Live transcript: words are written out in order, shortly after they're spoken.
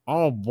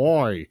Oh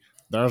boy,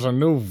 there's a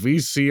new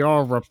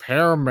VCR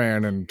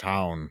repairman in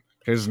town.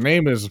 His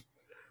name is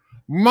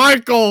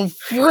Michael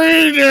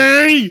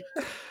Freedy!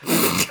 Is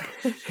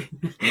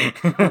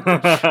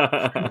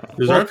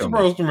that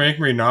supposed to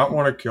make me not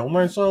want to kill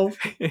myself?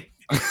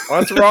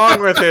 What's wrong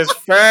with his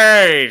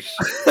face?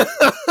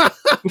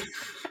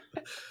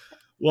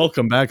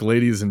 Welcome back,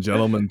 ladies and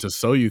gentlemen, to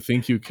So You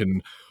Think You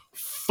Can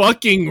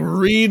Fucking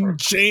Read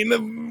Chain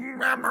of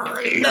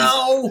Memories.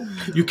 No!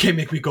 You can't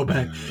make me go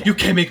back. You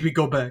can't make me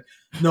go back.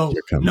 No,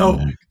 coming no,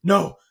 back.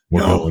 no,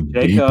 We're no. going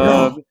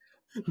Jacob,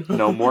 deeper.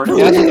 no more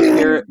guests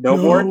here. No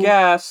No. more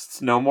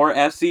guests. No more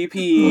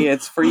SCP.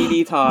 It's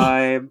Freedy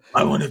time.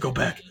 I want to go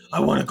back. I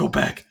want to go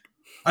back.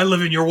 I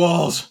live in your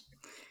walls.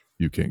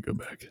 You can't go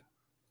back.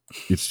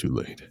 It's too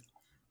late.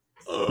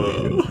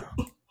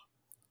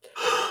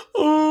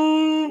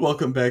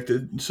 Welcome back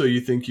to So You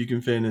Think You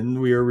Can Fan,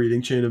 and we are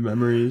reading Chain of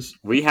Memories.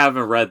 We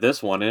haven't read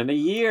this one in a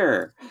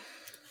year.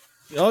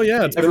 Oh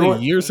yeah, it's been Everyone-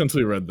 a year since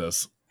we read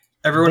this.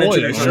 Everyone Boy, I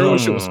introduce sure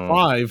ourselves. wish it was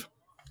 5.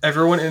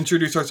 Everyone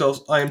introduce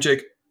ourselves. I am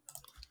Jake.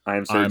 I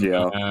am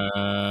Sergio.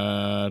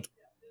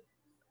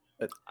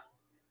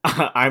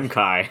 I'm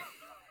Kai.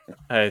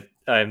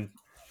 I'm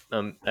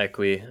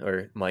Equi,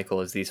 or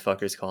Michael as these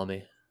fuckers call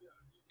me.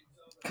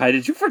 Kai,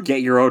 did you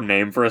forget your own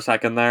name for a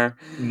second there?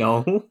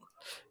 No.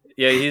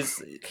 Yeah,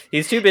 he's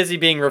too busy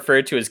being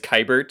referred to as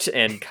Kybert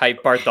and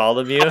Kite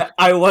Bartholomew.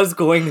 I was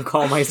going to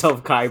call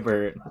myself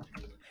Kybert.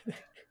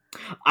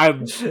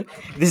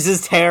 This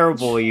is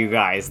terrible, you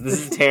guys.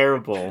 This is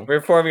terrible.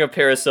 We're forming a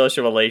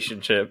parasocial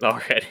relationship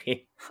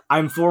already.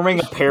 I'm forming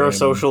a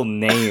parasocial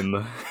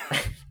name.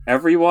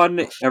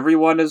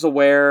 Everyone is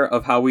aware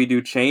of how we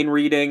do chain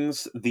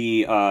readings.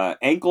 The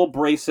ankle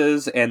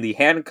braces and the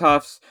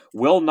handcuffs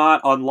will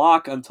not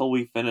unlock until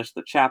we finish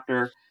the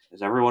chapter.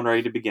 Is everyone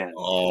ready to begin?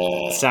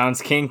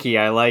 Sounds kinky.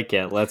 I like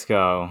it. Let's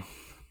go.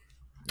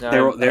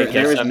 There I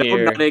guess is I'm no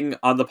here. nutting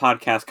on the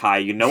podcast, Kai.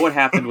 You know what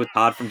happened with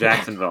Todd from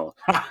Jacksonville.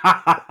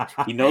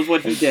 He knows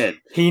what he did.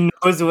 He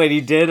knows what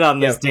he did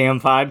on this damn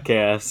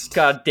podcast.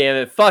 God damn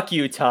it! Fuck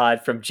you,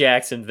 Todd from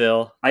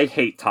Jacksonville. I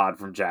hate Todd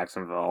from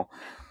Jacksonville.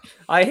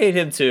 I hate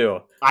him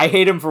too. I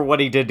hate him for what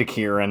he did to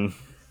Kieran.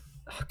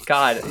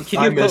 God, can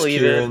I you miss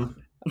believe Kieran.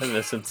 it? I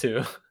miss him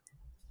too.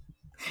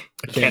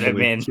 I Get him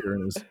believe in.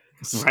 Kieran is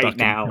stuck Right in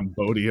now.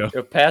 Cambodia.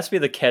 Yo, pass me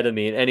the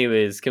ketamine.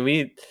 Anyways, can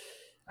we?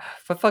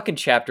 What fucking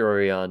chapter are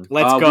we on?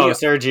 Let's go,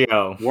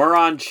 Sergio. We're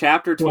on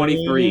chapter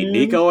 23,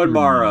 Nico and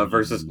Mara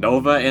versus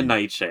Nova and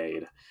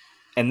Nightshade.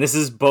 And this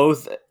is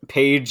both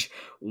page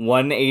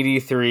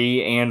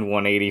 183 and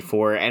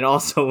 184. And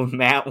also,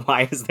 Matt,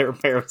 why is there a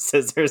pair of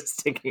scissors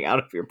sticking out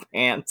of your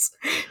pants?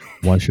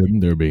 Why shouldn't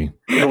there be?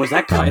 Yo, was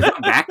that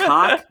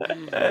cock?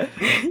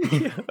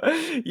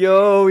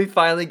 Yo, we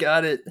finally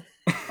got it.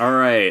 All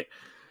right.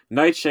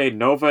 Nightshade,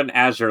 Nova, and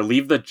Azure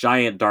leave the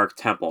giant Dark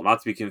Temple,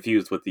 not to be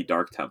confused with the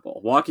Dark Temple,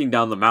 walking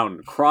down the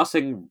mountain,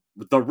 crossing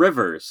the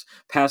rivers,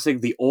 passing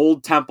the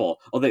old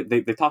temple. Oh,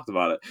 they talked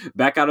about it.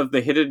 Back out of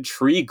the hidden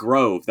tree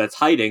grove that's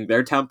hiding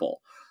their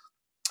temple.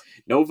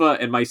 Nova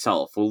and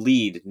myself will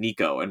lead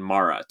Nico and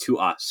Mara to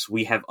us.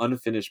 We have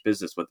unfinished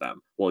business with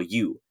them, while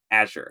you,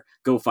 Azure,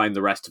 go find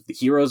the rest of the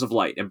Heroes of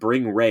Light and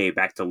bring Ray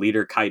back to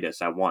Leader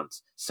Kaitis at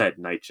once, said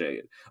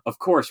Nightshade. Of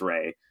course,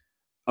 Ray,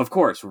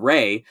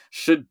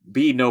 should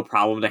be no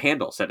problem to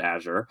handle, said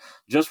Azure.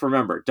 Just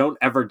remember, don't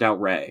ever doubt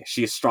Ray.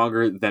 She is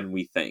stronger than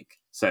we think,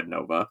 said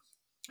Nova.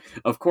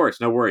 Of course,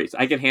 no worries.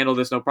 I can handle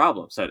this no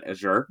problem, said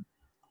Azure.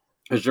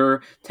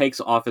 Azure takes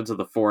off into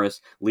the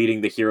forest,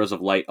 leading the Heroes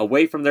of Light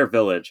away from their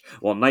village,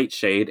 while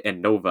Nightshade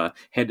and Nova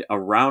head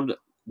around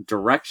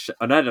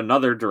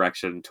another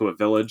direction to a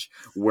village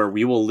where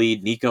we will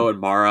lead Nico and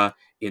Mara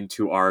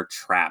into our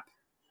trap.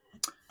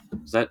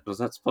 Was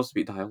that supposed to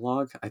be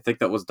dialogue? I think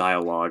that was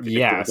dialogue.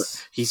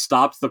 Yes. He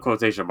stopped the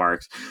quotation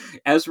marks.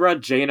 Ezra,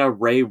 Jaina,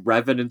 Ray,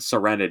 Revan, and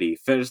Serenity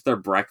finish their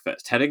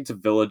breakfast, heading to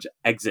village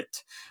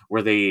exit,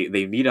 where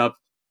they meet up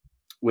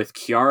with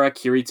Kiara,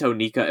 Kirito,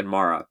 Nika, and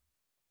Mara,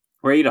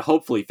 ready to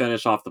hopefully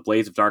finish off the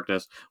Blaze of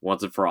Darkness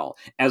once and for all.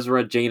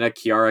 Ezra, Jaina,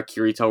 Kiara,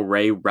 Kirito,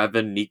 Ray,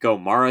 Revan, Nico,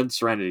 Mara, and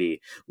Serenity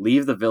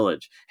leave the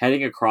village,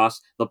 heading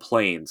across the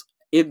plains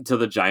into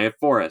the giant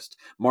forest.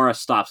 Mara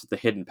stops at the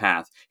hidden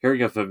path,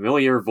 hearing a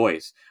familiar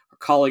voice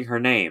calling her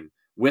name,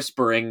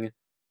 whispering,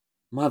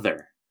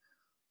 "Mother."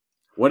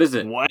 What is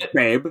it? What?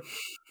 Babe?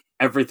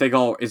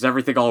 Is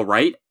everything all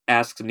right?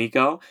 Asked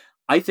Nico.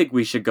 I think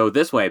we should go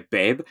this way,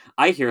 babe.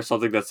 I hear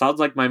something that sounds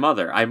like my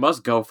mother. I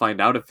must go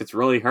find out if it's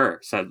really her,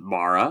 said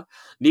Mara.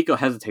 Nico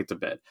hesitates a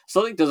bit.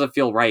 Something doesn't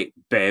feel right,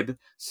 babe,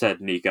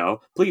 said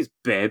Nico. Please,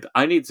 babe,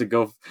 I need to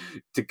go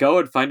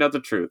and find out the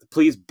truth.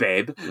 Please,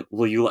 babe,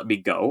 will you let me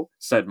go?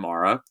 Said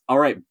Mara. All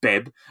right,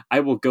 babe,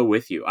 I will go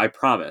with you. I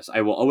promise.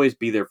 I will always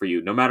be there for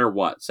you, no matter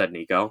what, said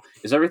Nico.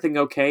 Is everything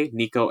okay,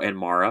 Nico and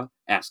Mara?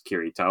 Asked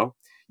Kirito.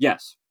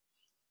 Yes.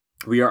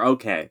 We are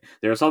okay.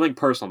 There is something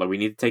personal that we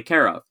need to take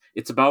care of.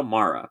 It's about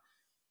Mara,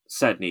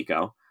 said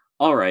Nico.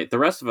 All right, the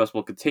rest of us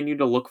will continue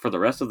to look for the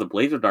rest of the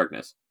Blaze of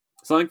Darkness.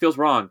 Something feels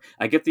wrong.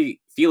 I get the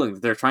feeling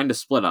that they're trying to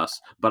split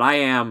us, but I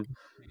am...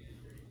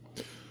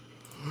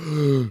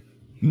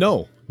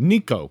 No,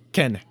 Nico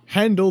can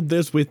handle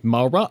this with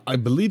Mara. I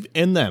believe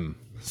in them,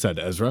 said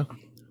Ezra.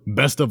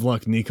 Best of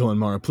luck, Nico and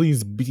Mara.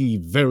 Please be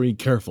very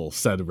careful,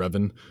 said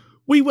Revan.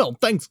 We will,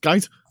 thanks,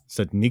 guys,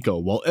 said Nico,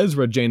 while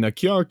Ezra, Jaina,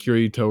 Kiara,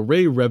 Kirito,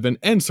 Rey, Revan,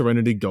 and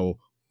Serenity go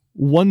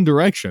one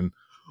direction,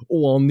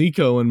 while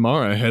Nico and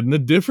Mara head in a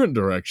different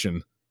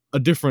direction. A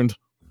different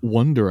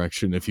one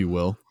direction, if you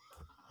will.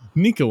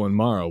 Nico and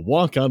Mara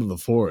walk out of the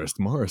forest.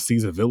 Mara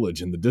sees a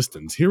village in the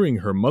distance, hearing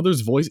her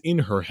mother's voice in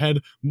her head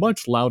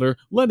much louder,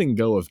 letting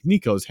go of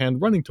Nico's hand,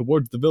 running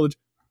towards the village.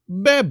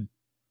 Babe,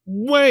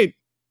 wait!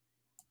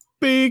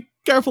 Be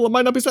careful, it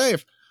might not be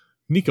safe!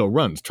 Nico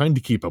runs, trying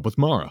to keep up with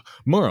Mara.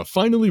 Mara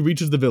finally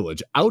reaches the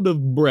village, out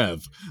of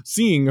breath,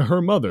 seeing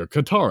her mother,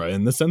 Katara,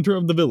 in the center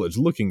of the village,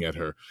 looking at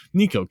her.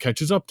 Nico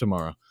catches up to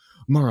Mara.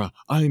 Mara,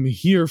 I'm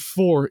here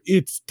for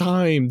it's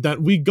time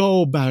that we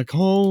go back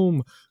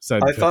home,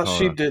 said Katara. I thought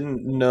she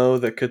didn't know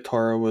that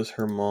Katara was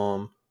her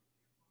mom.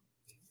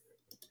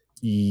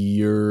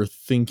 You're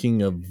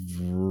thinking of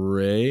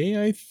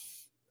Rey,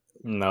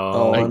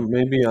 No.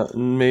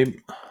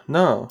 Maybe.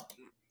 No.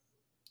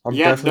 I'm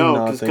Yeah, definitely no,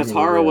 not because thinking of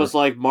Katara Rey. was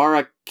like,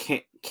 Mara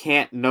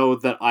can't know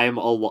that I am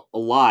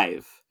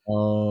alive.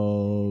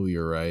 Oh,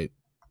 you're right.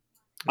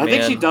 I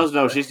think she Man. does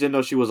know. She just didn't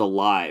know she was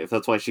alive.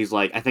 That's why she's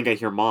like, I think I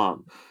hear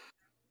Mom.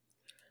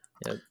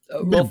 Yeah.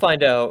 We'll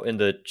find out in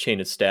the chain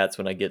of stats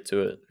when I get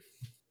to it.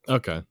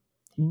 Okay.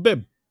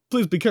 Babe,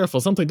 please be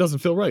careful. Something doesn't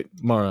feel right.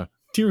 Mara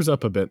tears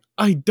up a bit.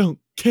 I don't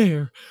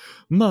care.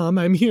 Mom,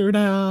 I'm here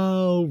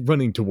now.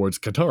 Running towards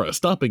Katara,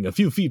 stopping a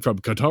few feet from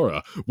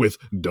Katara, with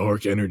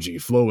dark energy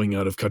flowing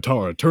out of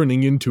Katara,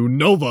 turning into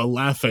Nova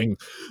laughing.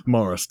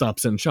 Mara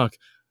stops in shock.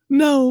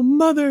 No,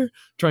 Mother!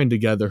 Trying to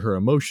gather her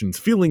emotions,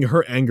 feeling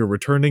her anger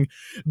returning.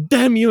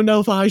 Damn you,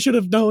 Nova, I should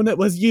have known it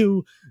was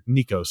you.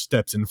 Nico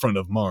steps in front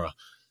of Mara.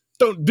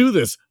 Don't do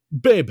this!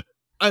 Babe,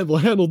 I will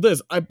handle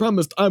this. I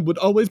promised I would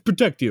always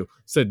protect you,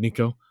 said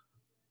Nico.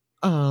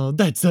 Oh,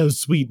 that's so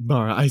sweet,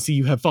 Mara. I see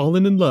you have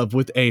fallen in love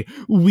with a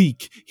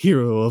weak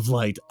hero of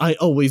light. I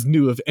always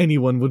knew if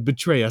anyone would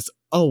betray us,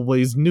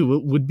 always knew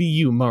it would be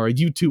you, Mara.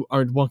 You two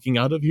aren't walking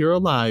out of here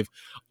alive.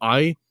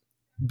 I,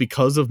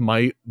 because of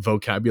my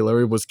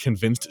vocabulary, was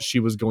convinced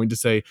she was going to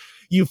say,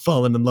 you've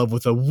fallen in love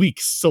with a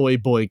weak soy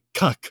boy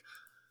cuck.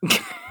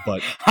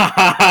 But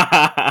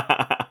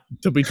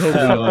to be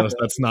totally honest,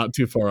 that's not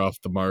too far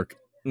off the mark.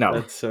 No,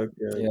 That's so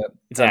good. Yeah,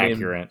 it's I mean,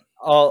 accurate.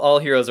 all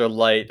heroes are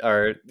light,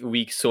 are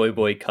weak soy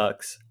boy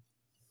cucks.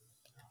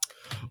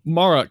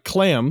 Mara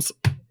clams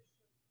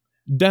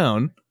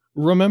down,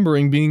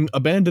 remembering being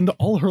abandoned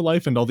all her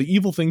life and all the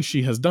evil things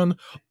she has done.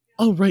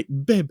 All right,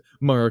 babe.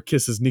 Mara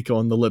kisses Nico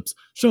on the lips.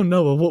 Show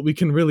Noah what we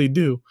can really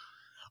do.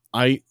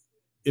 I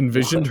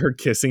envisioned her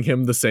kissing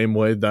him the same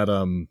way that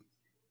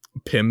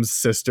Pym's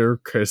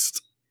sister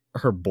kissed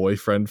her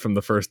boyfriend from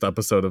the first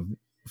episode of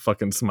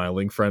fucking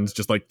Smiling Friends,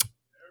 just like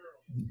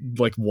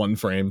one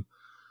frame.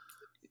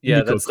 Yeah,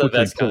 Nico that's the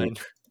best quickly kind.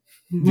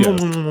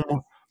 Yeah.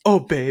 Oh,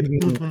 babe.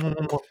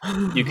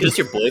 You kiss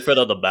your boyfriend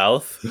on the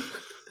mouth?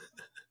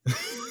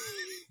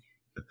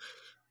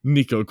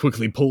 Nico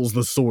quickly pulls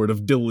the sword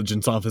of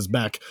diligence off his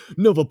back.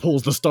 Nova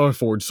pulls the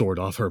Starforge sword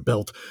off her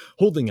belt,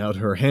 holding out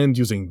her hand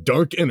using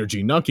dark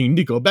energy, knocking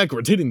Nico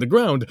backwards, hitting the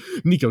ground.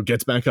 Nico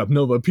gets back up.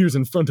 Nova appears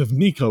in front of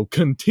Nico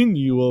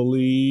continually.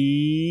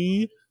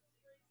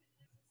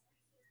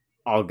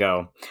 I'll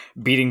go.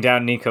 Beating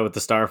down Nico with the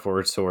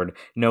Starforge sword,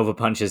 Nova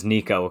punches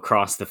Nico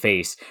across the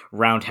face,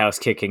 roundhouse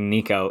kicking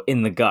Nico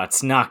in the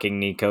guts, knocking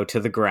Nico to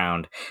the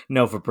ground.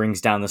 Nova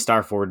brings down the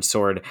Starforge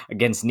sword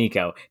against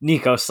Nico.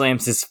 Nico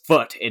slams his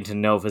foot into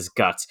Nova's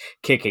guts,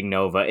 kicking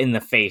Nova in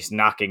the face,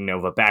 knocking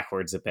Nova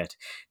backwards a bit.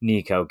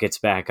 Nico gets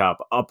back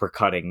up,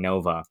 uppercutting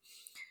Nova.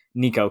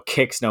 Nico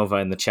kicks Nova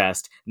in the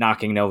chest,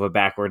 knocking Nova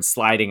backwards,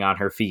 sliding on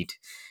her feet.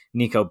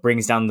 Nico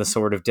brings down the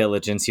Sword of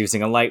Diligence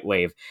using a light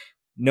wave.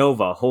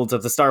 Nova holds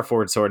up the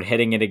Starforge sword,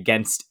 hitting it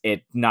against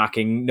it,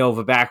 knocking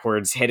Nova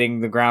backwards, hitting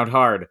the ground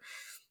hard.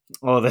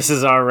 Oh, this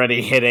is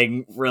already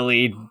hitting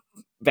really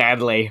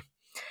badly.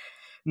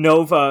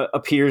 Nova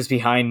appears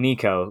behind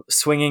Nico,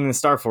 swinging the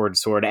Starforge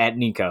sword at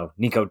Nico.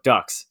 Nico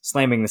ducks,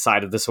 slamming the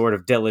side of the Sword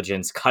of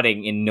Diligence,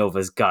 cutting in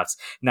Nova's guts,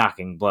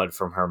 knocking blood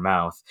from her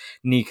mouth.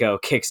 Nico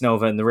kicks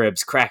Nova in the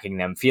ribs, cracking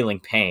them, feeling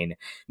pain.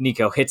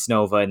 Nico hits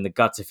Nova in the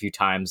guts a few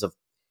times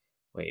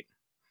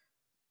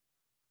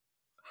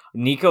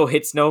Nico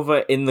hits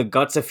Nova in the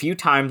guts a few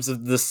times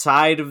of the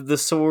side of the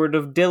Sword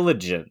of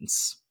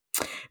Diligence.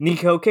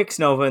 Nico kicks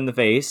Nova in the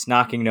face,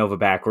 knocking Nova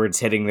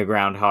backwards, hitting the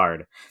ground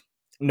hard.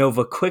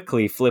 Nova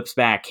quickly flips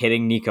back,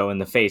 hitting Nico in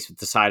the face with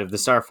the side of the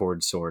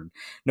Starforge sword.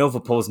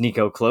 Nova pulls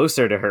Nico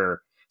closer to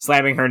her,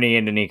 slamming her knee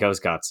into Nico's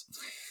guts.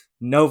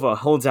 Nova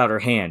holds out her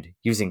hand,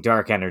 using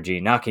dark energy,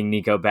 knocking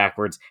Nico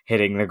backwards,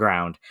 hitting the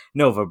ground.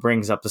 Nova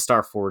brings up the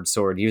Starforge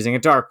sword, using a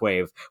dark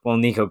wave. While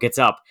Nico gets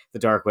up, the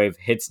dark wave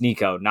hits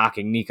Nico,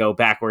 knocking Nico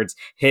backwards,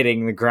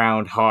 hitting the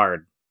ground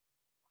hard.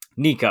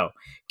 Nico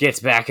gets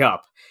back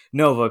up.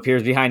 Nova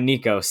appears behind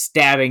Nico,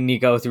 stabbing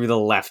Nico through the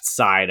left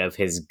side of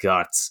his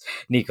guts.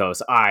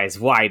 Nico's eyes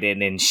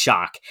widen in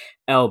shock,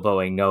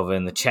 elbowing Nova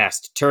in the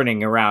chest,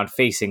 turning around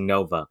facing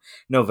Nova.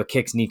 Nova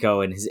kicks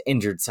Nico in his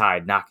injured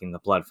side, knocking the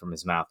blood from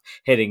his mouth,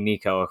 hitting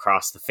Nico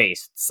across the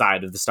face with the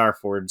side of the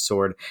Starforged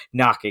sword,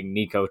 knocking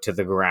Nico to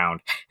the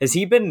ground. Has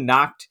he been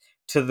knocked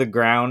to the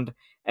ground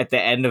at the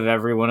end of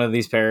every one of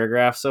these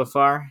paragraphs so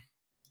far?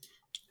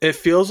 It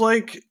feels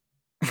like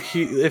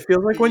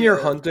when you're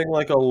hunting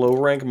like a low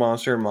rank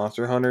monster in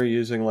Monster Hunter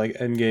using like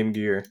endgame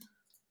gear.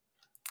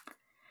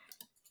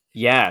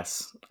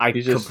 Yes, I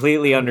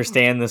completely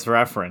understand this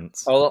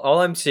reference.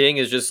 All I'm seeing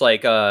is just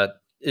like fucking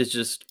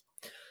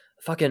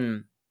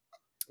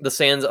the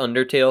Sans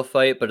Undertale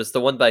fight, but it's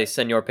the one by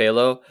Senor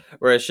Pelo,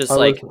 where it's just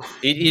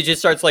he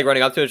just starts like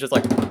running up to it, just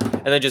like,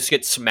 and then just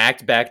gets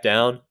smacked back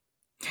down.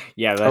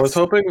 Yeah, I was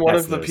hoping one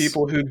of the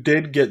people who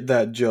did get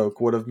that joke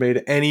would have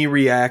made any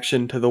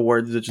reaction to the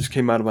words that just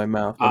came out of my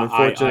mouth. But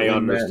unfortunately, I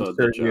understood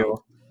the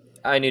joke.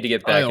 I need to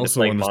get back into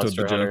playing understood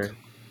Monster the joke. Hunter.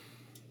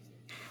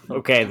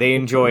 Okay, they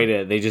enjoyed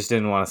it. They just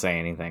didn't want to say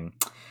anything.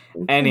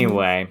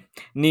 Anyway,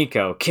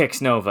 Nico kicks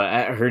Nova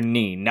at her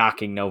knee,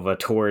 knocking Nova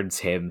towards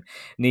him.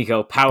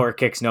 Nico power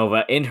kicks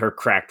Nova in her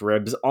cracked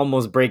ribs,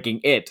 almost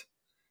breaking it.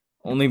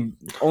 Only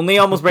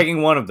almost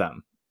breaking one of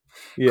them,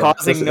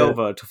 causing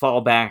Nova to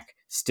fall back,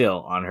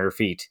 still on her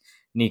feet.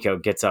 Nico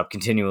gets up,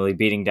 continually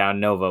beating down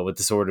Nova with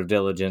the Sword of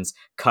Diligence,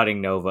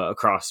 cutting Nova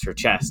across her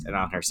chest and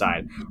on her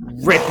side,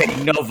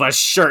 ripping Nova's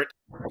shirt.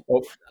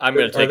 Oh, I'm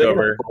going to take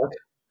over.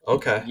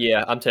 Okay.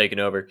 Yeah, I'm taking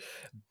over.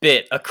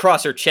 Bit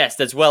across her chest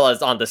as well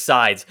as on the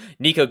sides.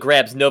 Nico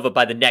grabs Nova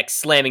by the neck,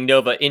 slamming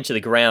Nova into the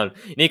ground.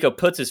 Nico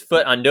puts his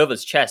foot on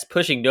Nova's chest,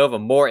 pushing Nova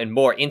more and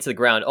more into the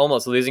ground,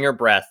 almost losing her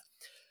breath.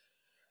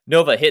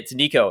 Nova hits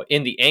Nico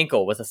in the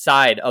ankle with the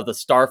side of the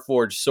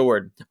Starforged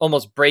sword,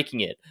 almost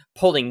breaking it,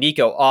 pulling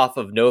Nico off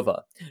of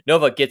Nova.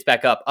 Nova gets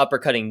back up,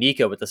 uppercutting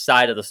Nico with the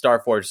side of the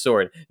Starforged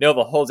sword.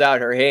 Nova holds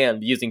out her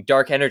hand, using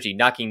dark energy,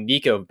 knocking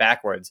Nico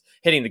backwards,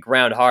 hitting the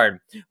ground hard,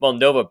 while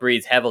Nova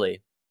breathes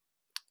heavily,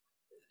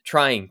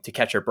 trying to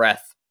catch her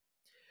breath.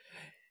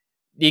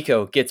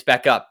 Nico gets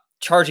back up,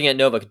 charging at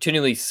Nova,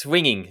 continually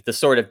swinging the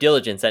Sword of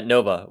Diligence at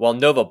Nova, while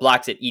Nova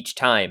blocks it each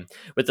time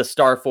with the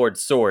Starforged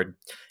sword.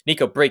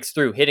 Nico breaks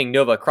through, hitting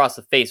Nova across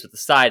the face with the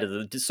side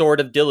of the Sword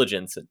of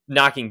Diligence,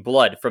 knocking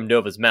blood from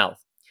Nova's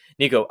mouth.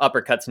 Nico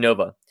uppercuts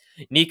Nova.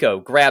 Nico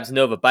grabs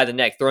Nova by the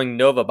neck, throwing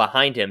Nova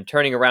behind him,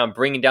 turning around,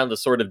 bringing down the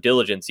Sword of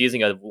Diligence,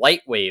 using a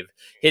light wave,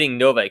 hitting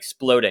Nova,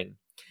 exploding.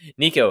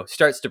 Nico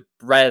starts to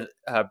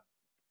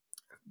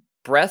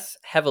breath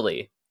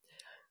heavily,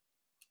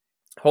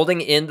 holding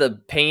in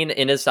the pain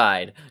in his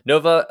side.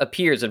 Nova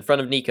appears in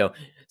front of Nico,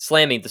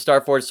 slamming the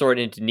Starforged sword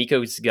into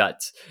Nico's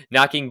guts,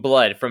 knocking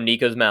blood from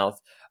Nico's mouth.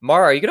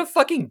 Mara, are you gonna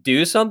fucking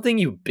do something,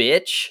 you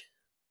bitch?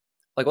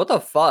 Like, what the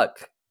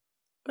fuck?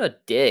 What a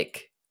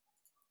dick.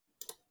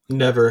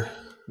 Never.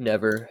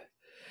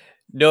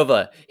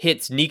 Nova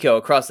hits Nico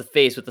across the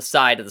face with the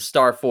side of the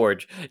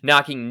Starforged,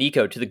 knocking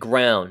Nico to the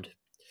ground.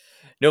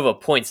 Nova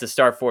points the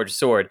Starforged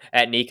sword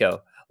at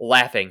Nico,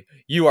 laughing.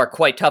 You are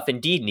quite tough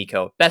indeed,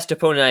 Nico. Best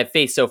opponent I've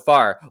faced so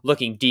far,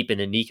 looking deep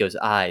into Nico's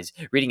eyes,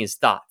 reading his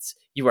thoughts.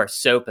 You are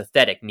so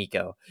pathetic,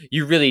 Nico.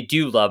 You really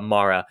do love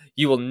Mara.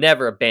 You will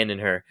never abandon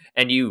her,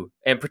 and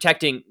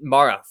protecting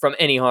Mara from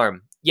any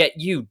harm. Yet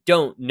you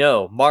don't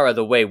know Mara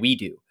the way we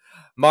do.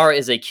 Mara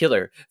is a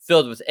killer,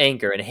 filled with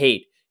anger and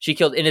hate. She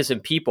killed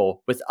innocent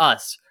people with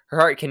us. Her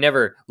heart can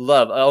never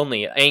love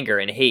only anger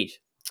and hate.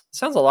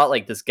 Sounds a lot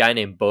like this guy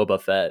named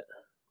Boba Fett.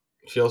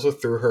 She also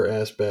threw her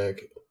ass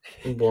back.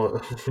 She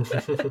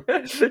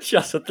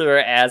also threw her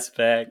ass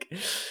back.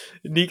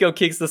 Nico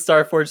kicks the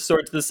Starforged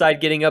sword to the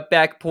side, getting up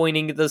back,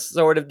 pointing the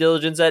Sword of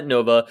Diligence at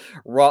Nova.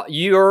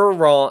 You're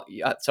wrong.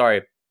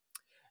 Sorry.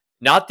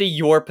 Not the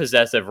you're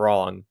possessive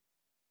wrong.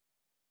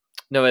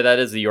 No, that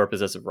is the you're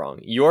possessive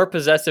wrong. You're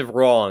possessive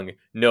wrong,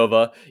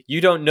 Nova.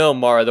 You don't know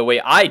Mara the way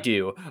I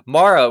do.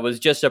 Mara was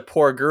just a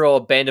poor girl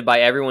abandoned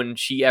by everyone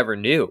she ever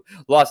knew.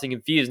 Lost and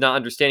confused, not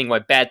understanding why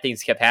bad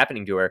things kept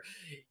happening to her.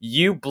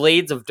 You,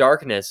 Blades of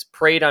Darkness,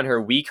 preyed on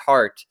her weak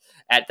heart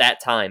at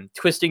that time,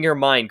 twisting her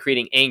mind,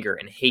 creating anger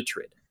and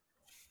hatred.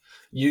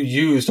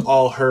 You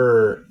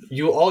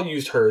all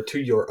used her to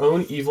your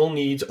own evil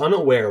needs,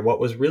 unaware what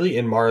was really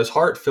in Mara's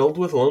heart, filled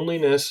with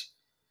loneliness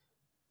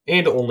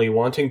and only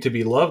wanting to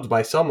be loved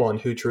by someone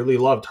who truly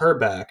loved her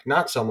back,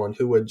 not someone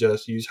who would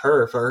just use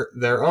her for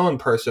their own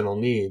personal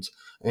needs.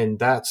 And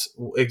that's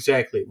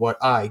exactly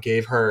what I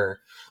gave her.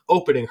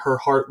 Opening her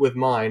heart with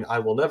mine, I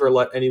will never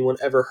let anyone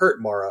ever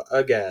hurt Mara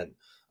again.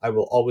 I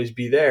will always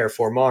be there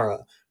for Mara,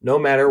 no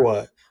matter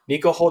what.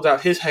 Nico holds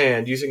out his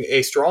hand, using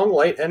a strong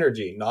light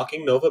energy,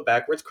 knocking Nova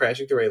backwards,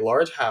 crashing through a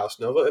large house.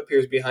 Nova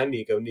appears behind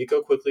Nico.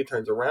 Nico quickly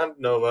turns around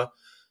Nova,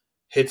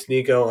 hits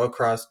Nico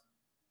across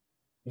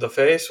the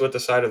face with the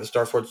side of the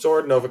Starforged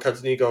sword. Nova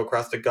cuts Nico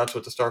across the guts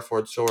with the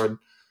Starforged sword.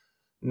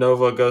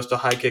 Nova goes to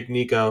high kick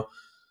Nico.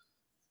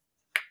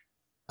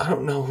 I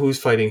don't know who's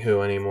fighting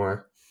who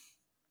anymore.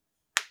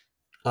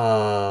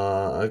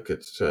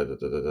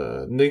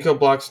 Nico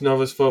blocks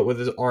Nova's foot with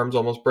his arms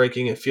almost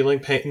breaking it. Feeling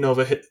pain,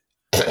 Nova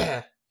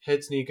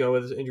hits Nico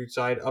with his injured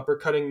side,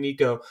 uppercutting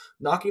Nico,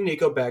 knocking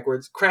Nico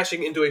backwards,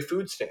 crashing into a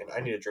food stand.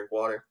 I need to drink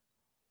water.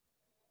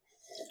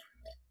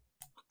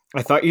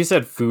 I thought you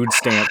said food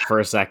stamp for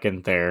a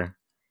second there.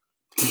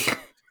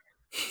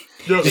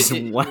 Just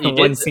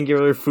one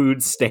singular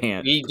food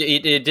stand.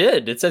 It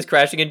did. It says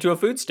crashing into a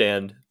food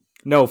stand.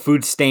 No,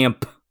 food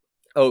stamp.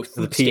 Oh,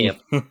 food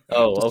stamp.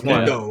 Oh, okay.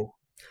 Nico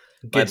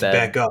gets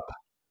back up,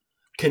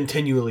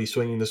 continually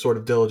swinging the Sword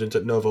of Diligence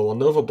at Nova, while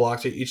Nova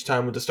blocks it each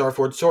time with the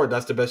Starforged sword.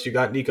 That's the best you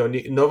got, Nico.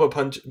 Nova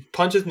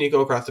punches Nico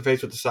across the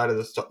face with the side of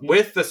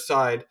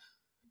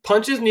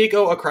punches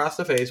Nico across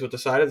the face with the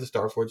side of the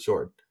Starforged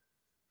sword.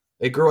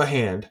 It grew a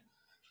hand.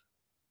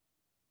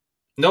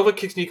 Nova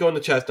kicks Nico in the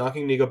chest,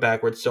 knocking Nico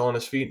backwards. Still on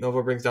his feet,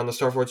 Nova brings down the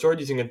Starforged sword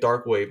using a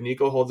Dark Wave.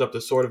 Nico holds up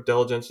the Sword of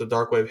Diligence. The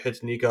Dark Wave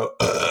hits Nico,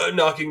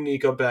 knocking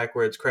Nico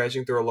backwards,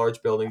 crashing through a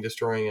large building,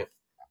 destroying it.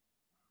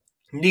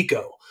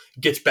 Nico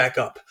gets back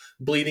up,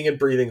 bleeding and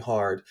breathing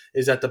hard.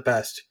 Is that the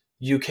best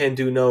you can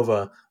do,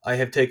 Nova? I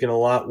have taken a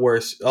lot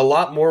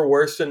more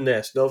worse than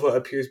this. Nova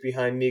appears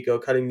behind Nico,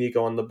 cutting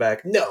Nico on the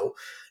back. No,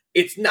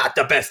 it's not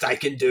the best I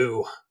can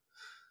do.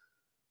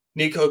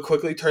 Nico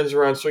quickly turns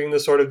around, swinging the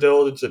Sword of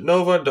Diligence at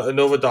Nova.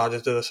 Nova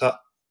dodges to the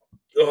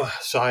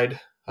side.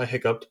 I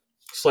hiccuped.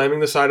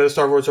 Slamming the side of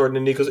the Starforged sword into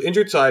Nico's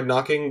injured side,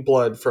 knocking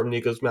blood from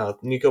Nico's mouth.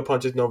 Nico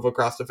punches Nova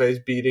across the face,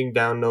 beating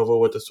down Nova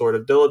with the Sword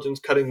of Diligence,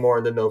 cutting more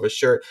into Nova's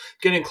shirt,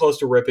 getting close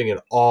to ripping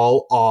it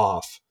all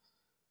off.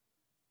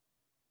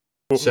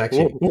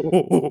 Sexy.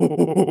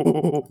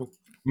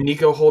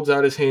 Nico holds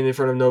out his hand in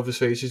front of Nova's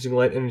face, using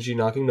light energy,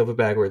 knocking Nova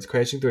backwards,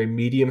 crashing through a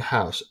medium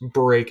house,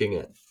 breaking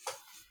it.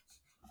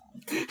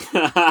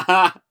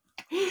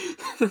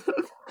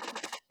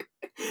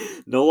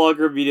 No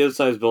longer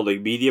medium-sized building,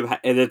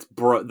 and it's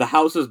the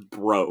house is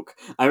broke.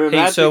 I'm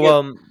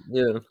imagining.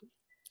 Yeah.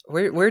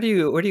 Where do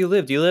you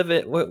live? Do you live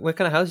at what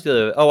kind of house do you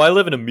live at? Oh, I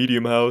live in a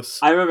medium house.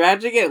 I'm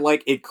imagining it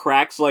like it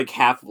cracks like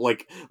half,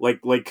 like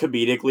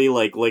comedically,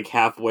 like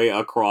halfway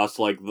across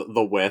like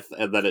the width,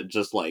 and then it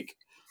just like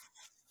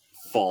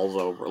falls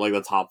over, like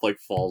the top like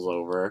falls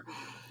over.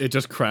 It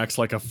just cracks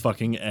like a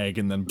fucking egg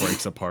and then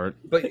breaks apart.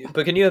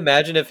 But can you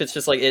imagine if it's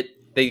just like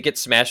they get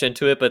smashed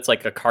into it, but it's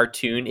like a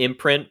cartoon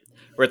imprint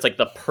where it's like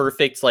the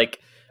perfect like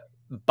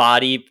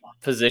body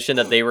position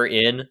that they were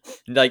in.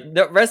 Like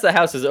the rest of the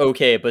house is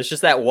okay, but it's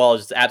just that wall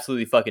is just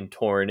absolutely fucking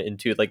torn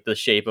into like the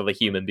shape of a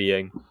human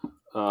being.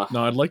 No,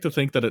 I'd like to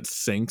think that it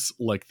sinks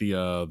like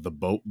the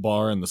boat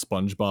bar in the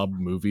SpongeBob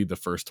movie, the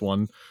first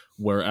one,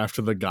 where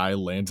after the guy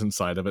lands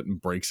inside of it and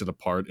breaks it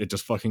apart, it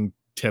just fucking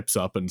tips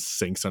up and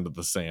sinks under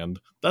the sand.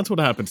 That's what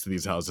happens to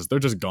these houses. They're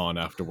just gone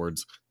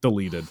afterwards.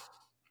 Deleted.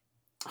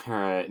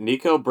 Alright,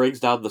 Nico brings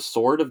down the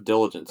Sword of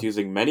Diligence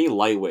using many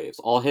light waves,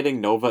 all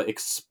hitting Nova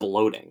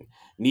exploding.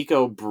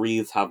 Nico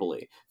breathes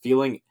heavily,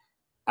 feeling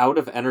out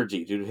of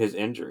energy due to his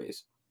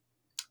injuries.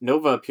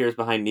 Nova appears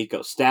behind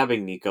Nico,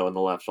 stabbing Nico in the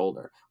left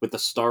shoulder with the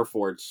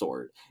Starforged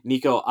sword.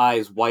 Nico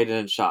eyes widen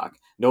in shock.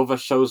 Nova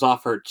shows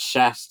off her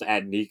chest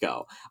at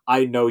Nico.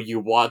 I know you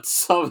want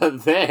some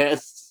of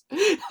this.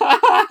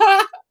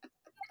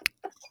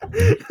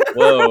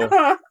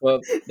 Whoa! Well,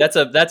 that's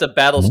a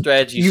battle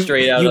strategy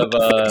straight out of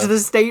the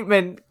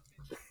statement.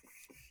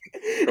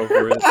 Go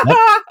for it.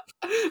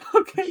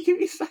 Okay, give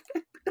me a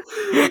second.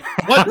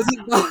 What is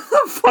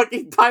it?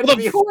 Fucking time to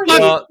be horny.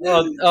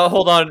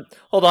 Hold on.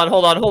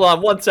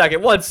 1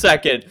 second.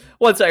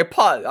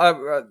 Pause.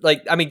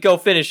 Go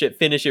finish it.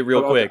 Finish it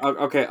real quick.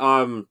 Okay.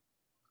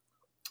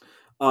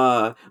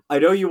 I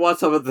know you want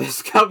some of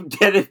this. Come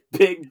get it,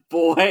 big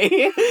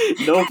boy.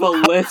 Nova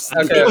lifts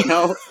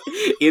Nico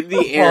in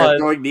the air,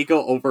 throwing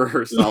Nico over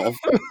herself.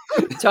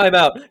 Time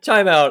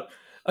out.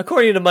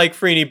 According to Mike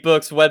Freeney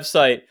Books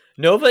website,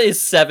 Nova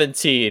is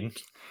 17.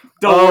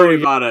 Don't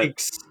worry about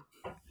it.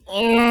 We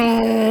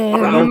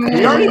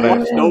already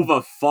watched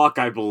Nova fuck,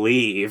 I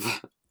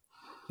believe.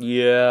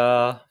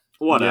 Yeah.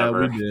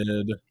 Whatever. Yeah,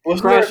 we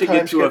did. Crashing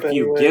into a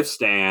few gift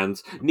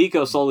stands,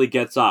 Nico slowly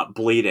gets up,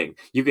 bleeding.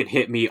 You can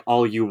hit me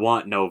all you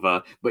want,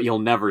 Nova, but you'll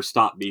never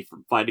stop me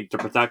from fighting to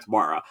protect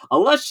Mara.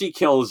 Unless she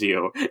kills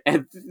you,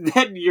 and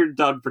then you're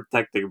done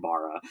protecting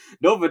Mara.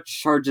 Nova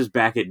charges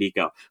back at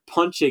Nico,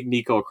 punching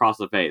Nico across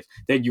the face.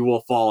 Then you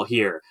will fall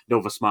here.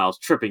 Nova smiles,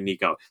 tripping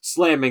Nico,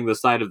 slamming the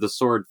side of the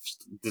sword...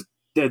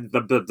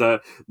 The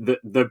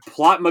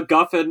plot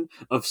MacGuffin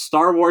of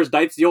Star Wars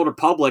Knights of the Old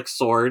Republic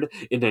sword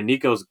into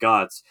Nico's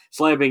guts,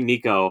 slamming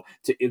Nico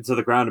into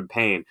the ground in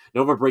pain.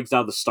 Nova breaks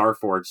down the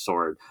Starforged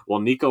sword, while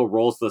Nico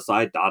rolls to the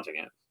side, dodging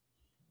it.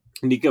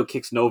 Nico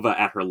kicks Nova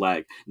at her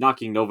leg,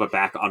 knocking Nova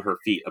back on her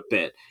feet a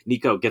bit.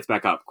 Nico gets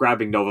back up,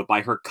 grabbing Nova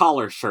by her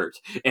collar shirt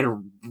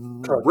and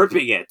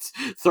ripping it,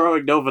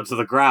 throwing Nova to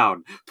the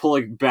ground,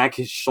 pulling back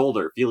his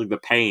shoulder, feeling the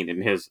pain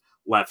in his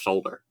left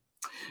shoulder.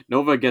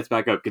 Nova gets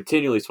back up,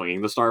 continually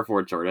swinging the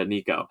Starforged sword at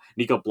Nico.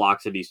 Nico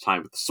blocks it each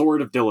time with the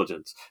Sword of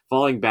Diligence,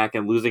 falling back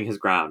and losing his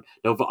ground.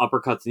 Nova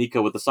uppercuts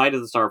Nico with the side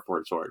of the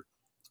Starforged sword.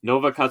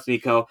 Nova cuts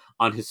Nico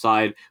on his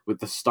side with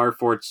the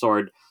Starforged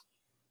sword.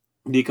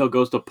 Nico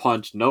goes to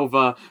punch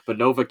Nova, but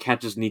Nova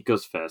catches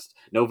Nico's fist.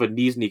 Nova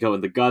knees Nico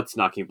in the guts,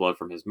 knocking blood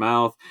from his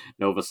mouth.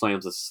 Nova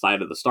slams the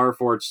side of the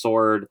Starforged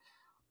sword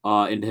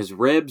in his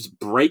ribs,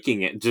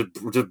 breaking it,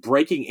 just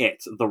breaking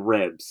the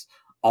ribs.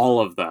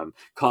 All of them,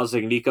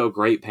 causing Nico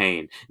great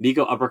pain.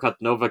 Nico uppercuts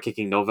Nova,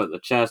 kicking Nova in the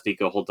chest.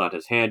 Nico holds out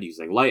his hand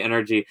using light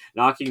energy,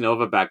 knocking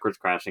Nova backwards,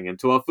 crashing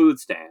into a food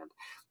stand.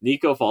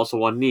 Nico falls to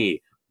one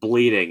knee,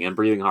 bleeding and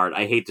breathing hard.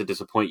 I hate to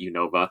disappoint you,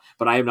 Nova,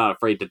 but I am not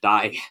afraid to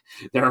die.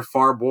 There are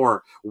far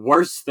more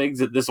worse things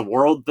in this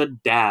world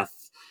than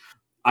death.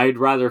 I'd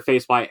rather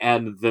face my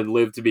end than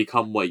live to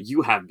become what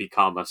you have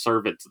become, a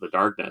servant to the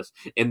darkness.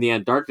 In the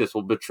end, darkness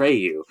will betray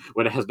you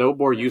when it has no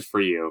more use for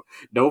you.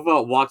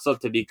 Nova walks up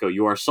to Nico.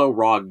 You are so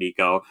wrong,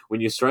 Nico. When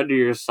you surrender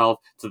yourself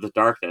to the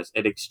darkness,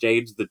 in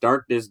exchange, the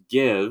darkness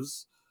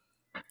gives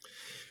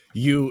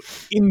you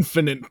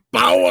infinite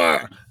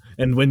power.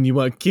 And when you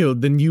are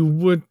killed, then you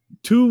were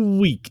too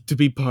weak to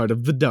be part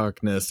of the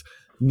darkness.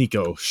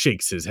 Nico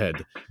shakes his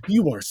head.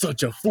 You are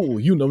such a fool.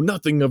 You know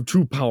nothing of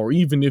true power.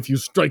 Even if you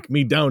strike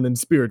me down in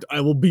spirit,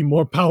 I will be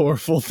more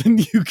powerful than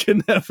you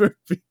can ever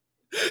be.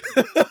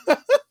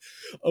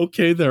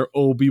 Okay, they're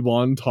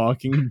Obi-Wan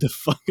talking to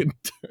fucking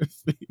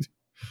Darth Vader.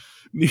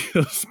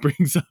 Nico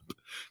springs up,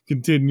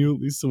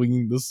 continually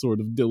swinging the Sword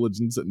of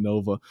Diligence at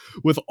Nova.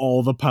 With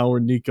all the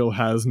power Nico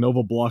has,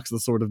 Nova blocks the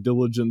Sword of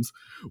Diligence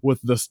with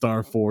the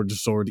Starforged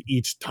sword.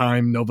 Each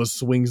time Nova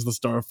swings the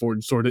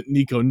Starforged sword at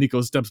Nico,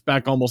 Nico steps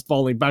back, almost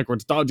falling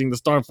backwards, dodging the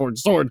Starforged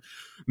sword.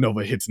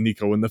 Nova hits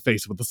Nico in the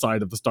face with the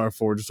side of the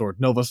Starforged sword.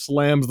 Nova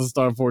slams the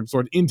Starforged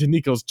sword into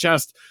Nico's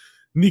chest.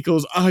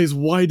 Nico's eyes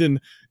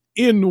widen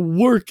in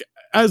work,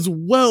 as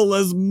well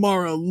as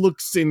Mara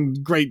looks in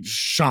great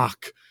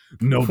shock.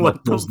 Nova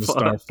pulls the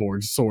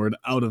Starforged sword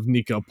out of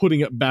Nico,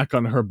 putting it back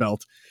on her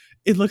belt.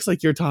 It looks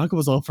like your talk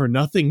was all for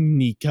nothing,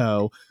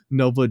 Nico.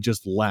 Nova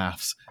just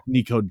laughs.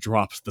 Nico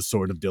drops the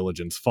Sword of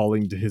Diligence,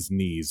 falling to his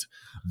knees,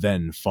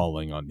 then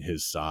falling on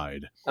his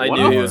side. I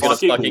knew he was going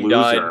to fucking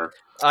die.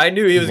 I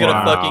knew he was going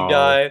to fucking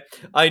die.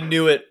 I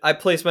knew it. I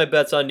placed my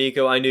bets on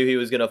Nico. I knew he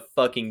was going to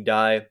fucking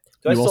die.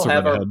 Do I still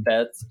have our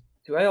bets?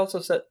 Do I also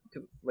set...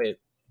 Wait.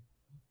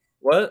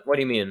 What? What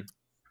do you mean?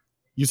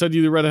 You said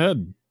you read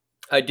ahead.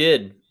 I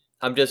did.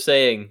 I'm just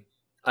saying,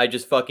 I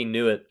just fucking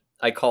knew it.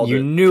 I called it.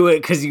 You knew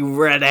it because you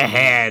read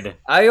ahead.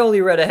 I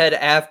only read ahead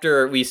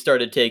after we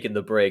started taking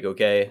the break,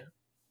 okay?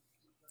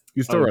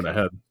 You still read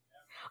ahead.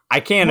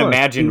 I can't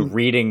imagine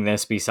reading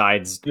this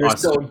besides You're us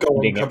still going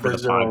reading to it for the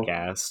Brazil.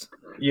 podcast.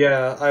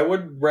 Yeah, I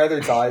would rather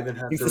die than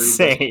have to read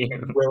Same.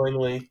 this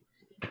willingly.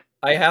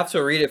 I have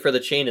to read it for the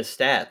chain of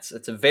stats.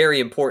 It's very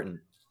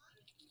important.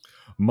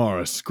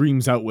 Mara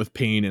screams out with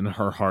pain in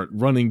her heart,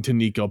 running to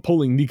Nico,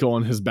 pulling Nico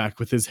on his back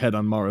with his head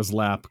on Mara's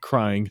lap,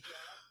 crying,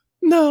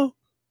 "No,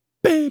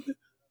 babe,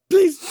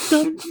 please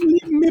don't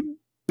leave me,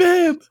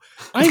 babe.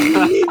 I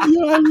need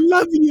you, I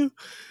love you.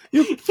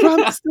 You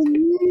promised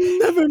to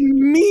never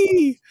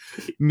me."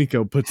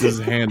 Nico puts his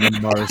hand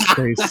on Mara's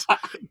face,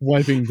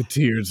 wiping the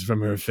tears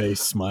from her face,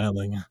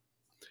 smiling.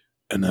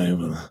 "And I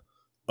will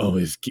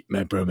always keep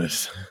my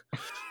promise,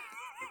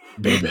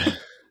 babe.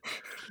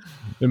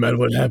 No matter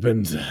what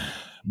happens,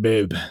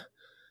 babe,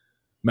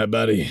 my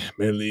body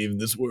may leave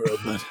this world,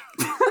 but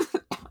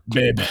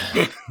babe,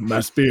 my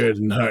spirit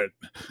and heart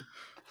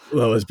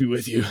will always be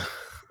with you.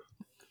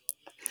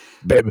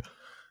 Babe,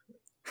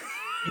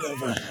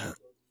 Nova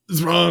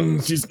is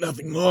wrong. She's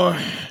nothing more.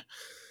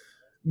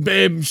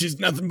 Babe, she's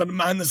nothing but a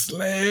mindless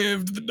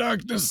slave to the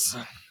darkness."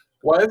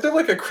 Why is there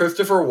like a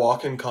Christopher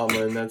Walken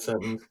comma in that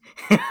sentence?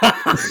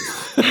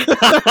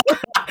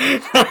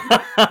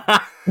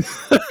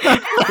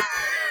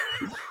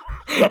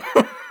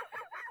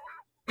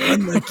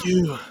 Unlike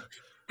you,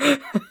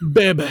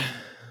 babe,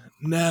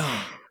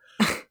 now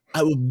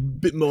I will be a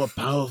bit more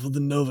powerful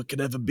than Nova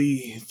could ever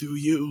be through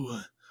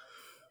you.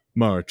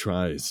 Mara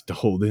tries to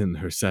hold in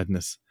her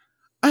sadness.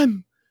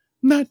 "I'm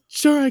not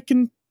sure I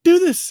can do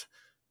this.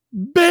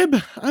 Babe,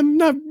 I'm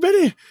not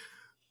ready."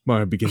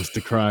 Mara begins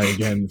to cry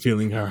again,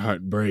 feeling her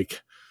heart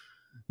break.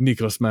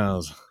 Nico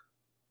smiles.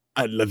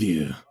 "I love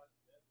you,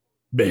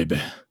 babe.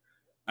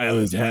 I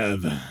always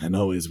have and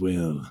always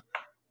will."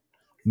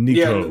 Nico.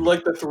 Yeah,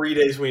 like the 3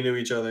 days we knew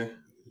each other.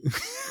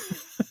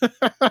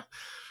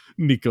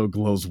 Nico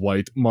glows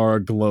white.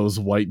 Mara glows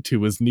white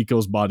too as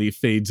Nico's body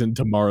fades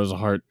into Mara's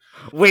heart.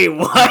 Wait,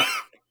 what?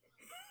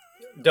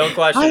 Don't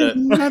question "I it.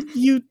 love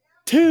you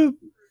too,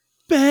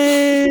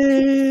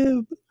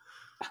 babe."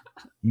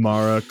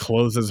 Mara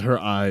closes her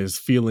eyes,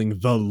 feeling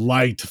the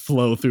light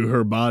flow through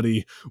her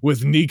body,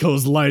 with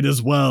Nico's light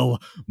as well.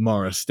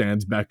 Mara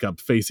stands back up,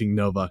 facing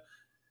Nova.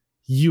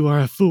 "You are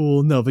a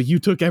fool, Nova. You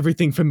took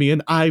everything from me,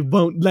 and I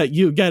won't let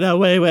you get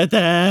away with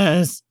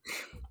this."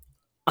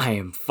 I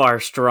am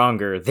far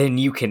stronger than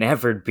you can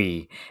ever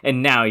be,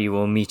 and now you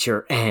will meet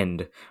your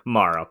end.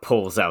 Mara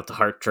pulls out the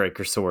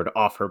Heartbreaker sword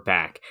off her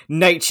back.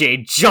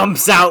 Nightshade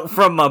jumps out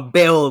from a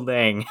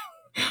building.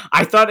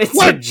 I thought it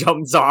said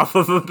jumps off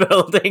of a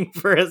building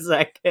for a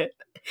second.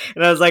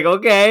 And I was like,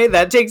 okay,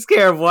 that takes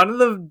care of one of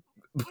the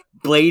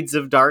Blades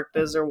of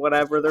Darkness or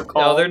whatever they're No,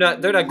 called. they're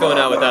not going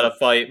out without a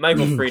fight.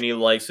 Michael Freeney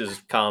likes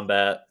his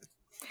combat.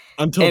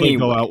 Until they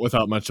go Anyway. out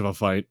without much of a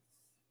fight.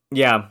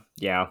 Yeah.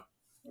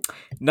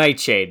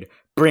 Nightshade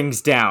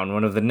brings down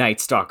one of the Night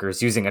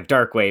Stalkers using a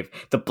dark wave.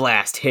 The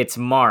blast hits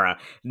Mara,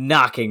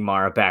 knocking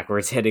Mara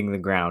backwards, hitting the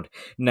ground.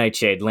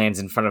 Nightshade lands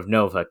in front of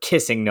Nova,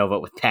 kissing Nova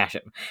with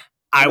passion.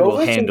 I will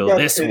Nova's handle got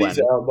this titties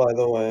one. out, by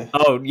the way.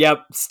 Oh,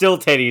 yep, still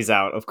titties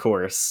out, of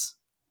course.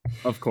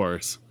 Of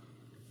course.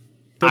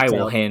 I Tits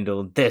will out.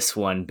 handle this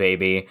one,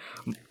 baby.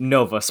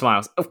 Nova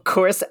smiles. Of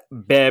course,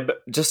 babe.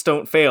 Just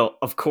don't fail.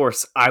 Of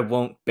course, I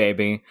won't,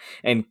 baby.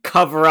 And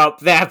cover up.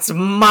 That's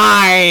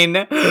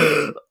mine.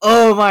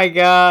 Oh my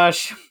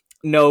gosh.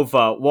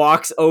 Nova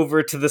walks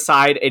over to the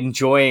side,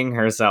 enjoying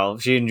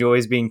herself. She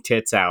enjoys being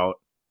tits out.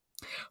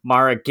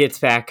 Mara gets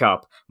back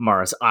up.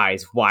 Mara's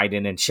eyes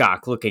widen in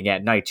shock, looking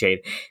at Nightshade.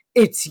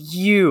 It's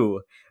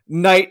you.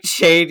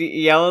 Nightshade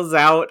yells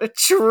out,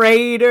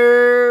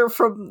 traitor,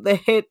 from the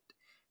hit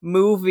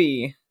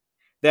movie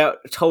that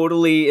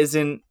totally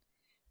isn't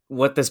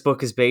what this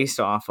book is based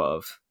off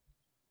of.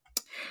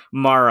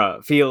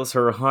 Mara feels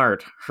her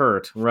heart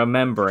hurt,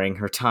 remembering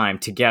her time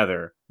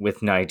together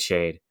with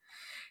Nightshade,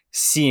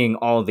 seeing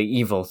all the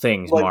evil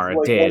things Mara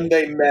did. when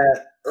they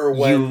met or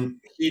when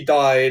he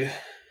died.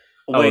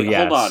 Wait,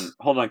 yes.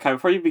 hold on, Kai,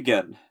 before you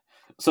begin.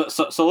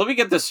 So let me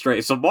get this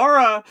straight. So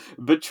Mara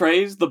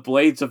betrays the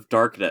Blades of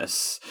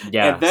Darkness,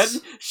 Yes. and then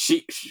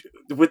she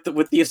with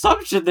the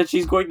assumption that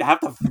she's going to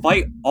have to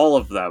fight all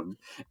of them,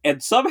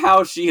 and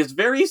somehow she is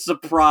very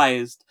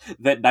surprised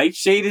that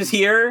Nightshade is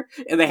here,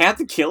 and they have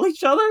to kill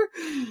each other.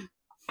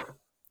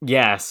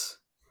 Yes.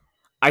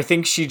 I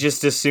think she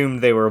just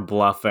assumed they were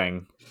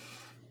bluffing.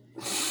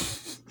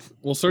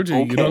 Well,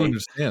 Sergio, you don't Okay.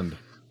 understand.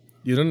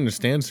 You don't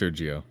understand,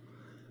 Sergio.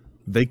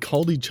 They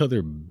called each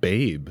other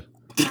babe.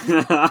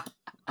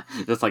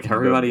 Just like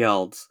everybody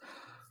else.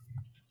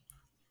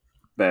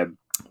 Babe.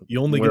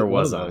 You only Where get one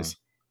was of I? those.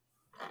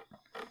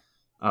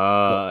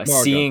 Mara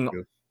got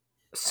you.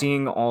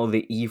 Seeing all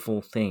the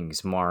evil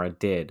things Mara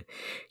did.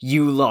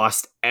 You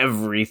lost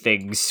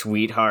everything,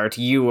 sweetheart.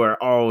 You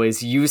were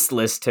always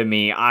useless to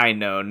me. I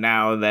know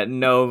now that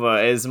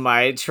Nova is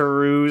my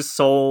true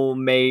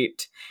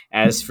soulmate.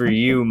 As for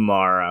you,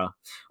 Mara,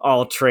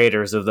 all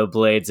traitors of the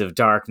Blades of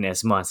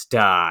Darkness must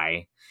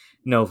die.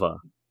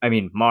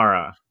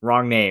 Mara,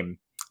 wrong name,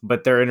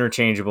 but they're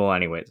interchangeable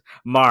anyways.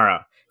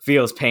 Mara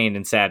feels pain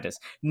and sadness.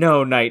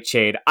 No,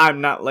 Nightshade,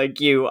 I'm not like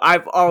you.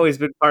 I've always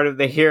been part of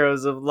the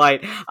Heroes of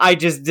Light. I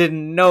just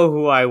didn't know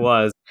who I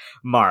was.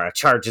 Mara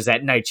charges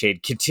at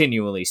Nightshade,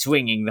 continually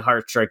swinging the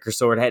Heartstriker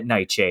sword at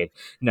Nightshade.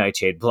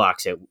 Nightshade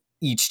blocks it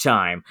each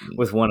time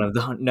with one of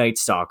the Night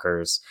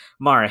Stalkers.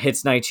 Mara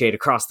hits Nightshade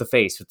across the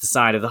face with the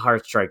side of the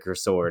Heartstriker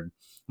sword.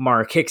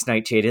 Mara kicks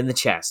Nightshade in the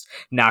chest,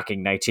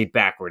 knocking Nightshade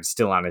backwards,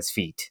 still on his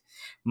feet.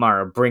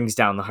 Mara brings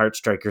down the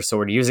Heartstriker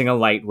sword using a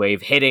light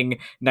wave, hitting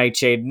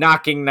Nightshade,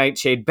 knocking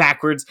Nightshade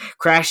backwards,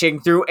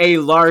 crashing through a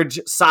large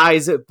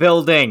size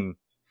building.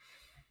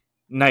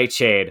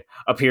 Nightshade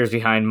appears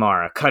behind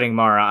Mara, cutting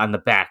Mara on the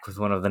back with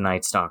one of the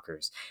Night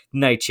Stalkers.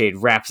 Nightshade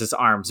wraps his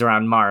arms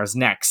around Mara's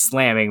neck,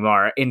 slamming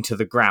Mara into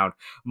the ground.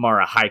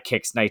 Mara high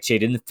kicks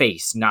Nightshade in the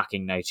face,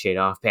 knocking Nightshade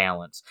off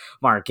balance.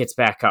 Mara gets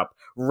back up,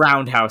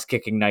 roundhouse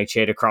kicking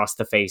Nightshade across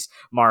the face.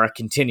 Mara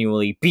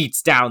continually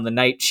beats down the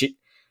Nightshade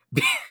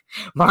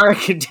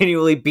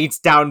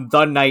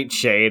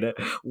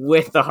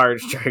with the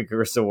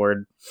Heartstriker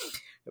sword.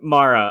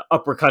 Mara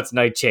uppercuts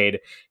Nightshade,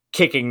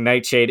 kicking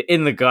Nightshade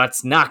in the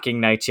guts, knocking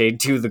Nightshade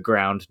to the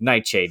ground.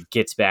 Nightshade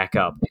gets back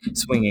up,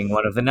 swinging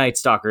one of the Night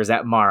Stalkers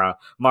at Mara.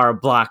 Mara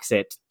blocks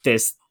it. The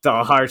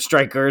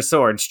Heartstriker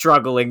sword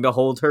struggling to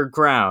hold her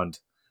ground.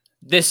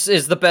 This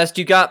is the best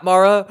you got,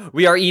 Mara.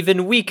 We are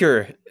even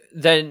weaker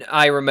than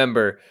I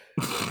remember.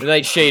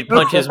 Nightshade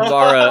punches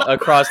Mara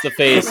across the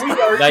face. We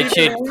are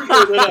Nightshade. even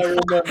weaker than I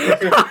remember.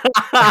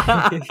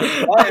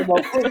 I am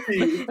a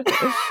pussy.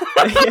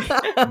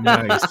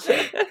 Nice.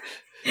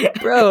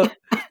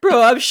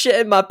 Bro, I'm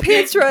shitting my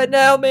pants right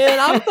now, man.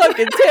 I'm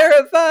fucking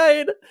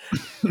terrified.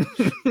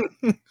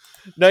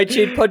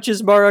 Nightshade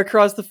punches Mara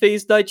across the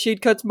face.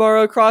 Nightshade cuts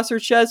Mara across her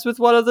chest with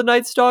one of the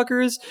Night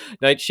Stalkers.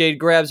 Nightshade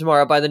grabs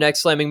Mara by the neck,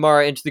 slamming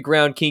Mara into the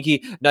ground.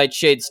 Kinky.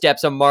 Nightshade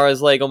steps on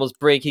Mara's leg, almost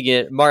breaking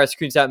it. Mara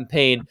screams out in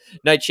pain.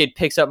 Nightshade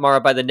picks up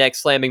Mara by the neck,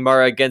 slamming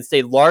Mara against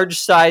a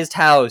large-sized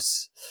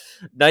house.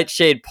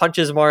 Nightshade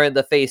punches Mara in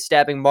the face,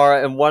 stabbing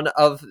Mara in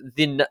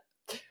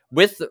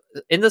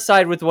in the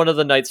side with one of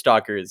the Night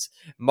Stalkers.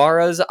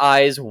 Mara's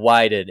eyes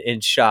widen in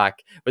shock,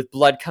 with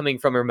blood coming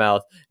from her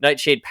mouth.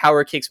 Nightshade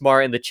power kicks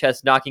Mara in the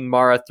chest, knocking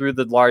Mara through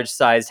the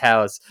large-sized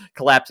house,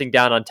 collapsing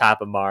down on top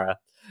of Mara.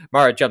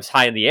 Mara jumps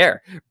high in the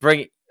air,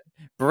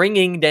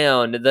 bringing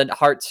down the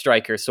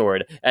Heartstriker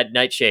sword at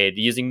Nightshade,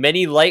 using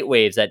many light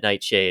waves at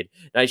Nightshade.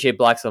 Nightshade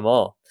blocks them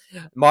all.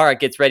 Mara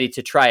gets ready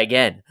to try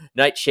again.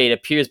 Nightshade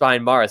appears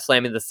behind Mara,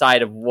 slamming the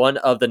side of one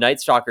of the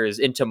Night Stalkers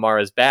into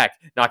Mara's back,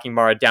 knocking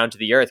Mara down to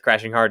the earth,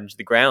 crashing hard into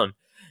the ground.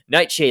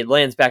 Nightshade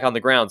lands back on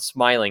the ground,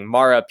 smiling.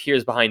 Mara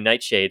appears behind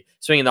Nightshade,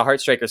 swinging the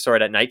Heartstriker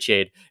sword at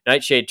Nightshade.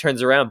 Nightshade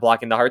turns around,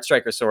 blocking the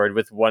Heartstriker sword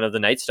with one of the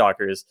Night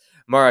Stalkers.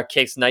 Mara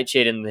kicks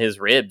Nightshade in his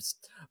ribs.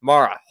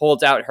 Mara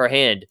holds out her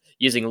hand,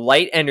 using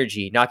light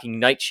energy, knocking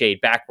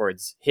Nightshade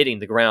backwards, hitting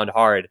the ground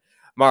hard.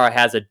 Mara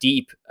has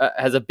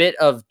a bit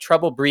of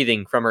trouble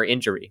breathing from her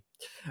injury.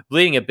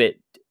 Bleeding a bit,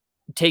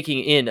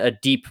 taking in a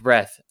deep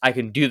breath. I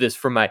can do this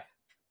for my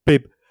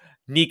babe,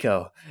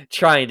 Nico,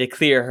 trying to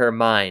clear her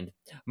mind.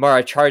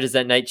 Mara charges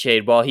at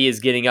Nightshade while he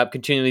is getting up,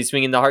 continually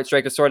swinging the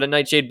Heartstriker sword at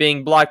Nightshade,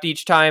 being blocked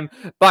each time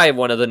by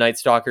one of the Night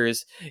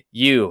Stalkers.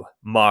 You,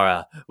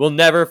 Mara, will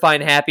never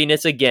find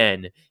happiness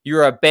again. You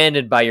are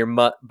abandoned by your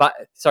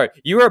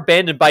you are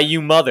abandoned by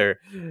you, mother.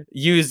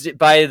 Used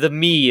by the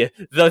me,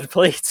 the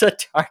plates of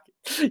dark.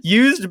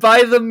 Used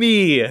by the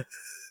me,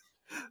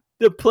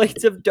 the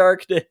plates of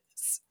darkness.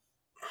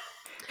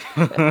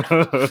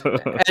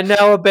 And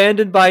now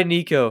abandoned by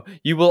Nico.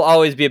 You will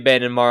always be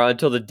abandoned, Mara,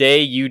 until the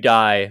day you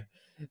die.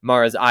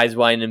 Mara's eyes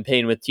widen in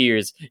pain with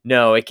tears.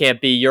 No, it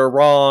can't be. You're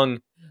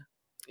wrong.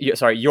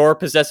 You're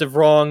possessive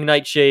wrong,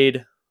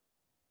 Nightshade.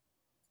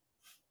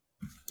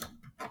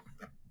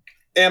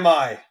 Am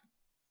I?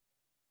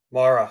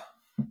 Mara.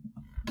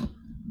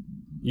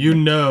 You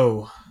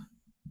know.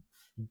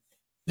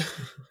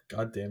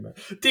 God damn it.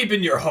 Deep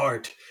in your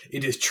heart,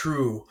 it is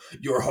true.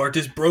 Your heart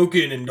is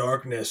broken in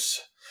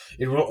darkness.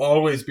 It will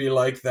always be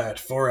like that,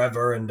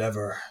 forever and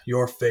ever.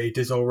 Your fate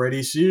is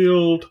already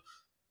sealed.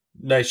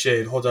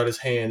 Nightshade holds out his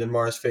hand in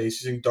Mara's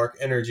face, using dark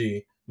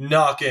energy,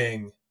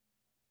 knocking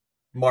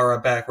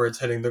Mara backwards,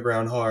 hitting the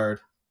ground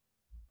hard.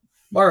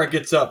 Mara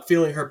gets up,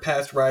 feeling her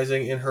past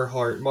rising in her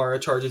heart. Mara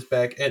charges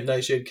back at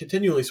Nightshade,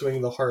 continually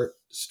swinging the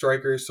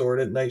Heartstriker sword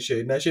at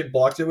Nightshade. Nightshade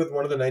blocks it with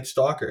one of the Night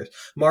Stalkers.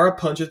 Mara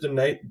punches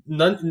the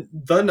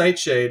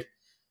Nightshade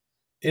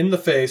in the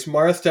face.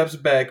 Mara steps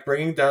back,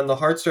 bringing down the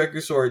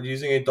Heartstriker sword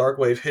using a dark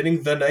wave,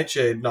 hitting the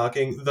Nightshade,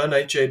 knocking the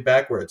Nightshade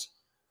backwards,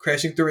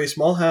 crashing through a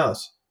small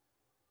house.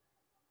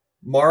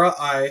 Mara's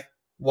eye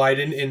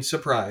widened in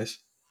surprise.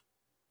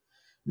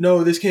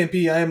 No, this can't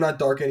be. I am not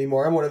dark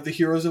anymore. I'm one of the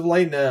heroes of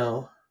light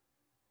now.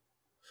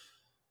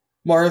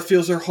 Mara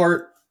feels her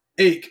heart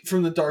ache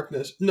from the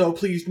darkness. No,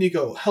 please,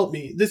 Nico, help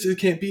me. This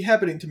can't be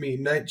happening to me.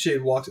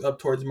 Nightshade walks up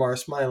towards Mara,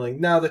 smiling.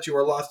 Now that you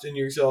are lost in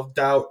your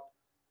self-doubt,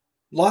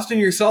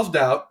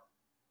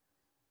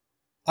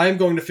 I am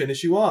going to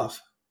finish you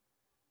off.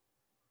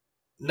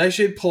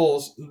 Nightshade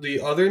pulls the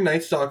other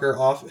Night Stalker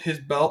off his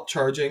belt,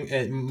 charging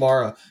at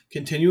Mara,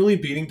 continually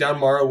beating down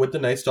Mara with the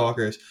Night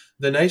Stalkers.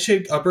 The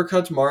Nightshade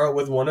uppercuts Mara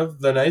with one of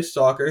the Night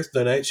Stalkers.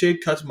 The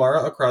Nightshade cuts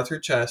Mara across her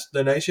chest.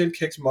 The Nightshade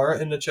kicks Mara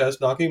in the chest,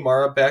 knocking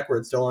Mara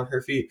backwards, still on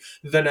her feet.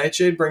 The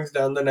Nightshade brings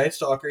down the Night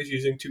Stalkers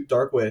using two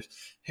dark waves,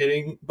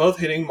 both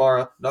hitting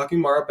Mara,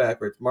 knocking Mara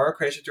backwards. Mara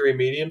crashes through a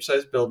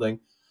medium-sized building.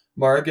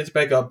 Mara gets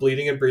back up,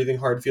 bleeding and breathing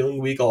hard, feeling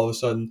weak all of a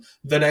sudden.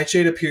 The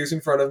Nightshade appears in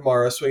front of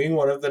Mara, swinging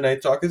one of the Night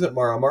Stalkers at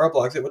Mara. Mara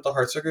blocks it with the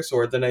Heartstriker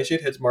sword. The Nightshade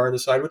hits Mara in the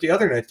side with the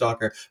other Night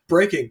Stalker,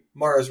 breaking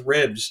Mara's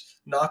ribs,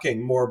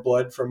 knocking more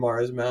blood from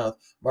Mara's mouth.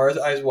 Mara's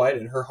eyes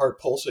widen, her heart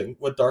pulsing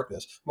with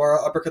darkness. Mara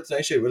uppercuts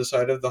Nightshade with the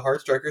side of the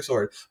Heartstriker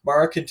sword.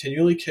 Mara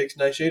continually kicks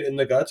Nightshade in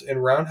the guts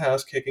and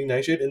roundhouse kicking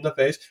Nightshade in the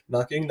face,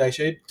 knocking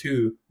Nightshade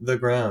to the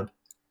ground.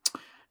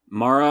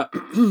 Mara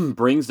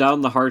brings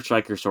down the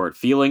Heartstriker sword,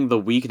 feeling the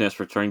weakness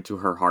returning to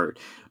her heart.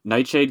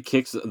 Nightshade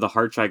kicks the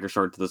Heartstriker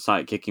sword to the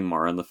side, kicking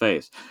Mara in the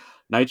face.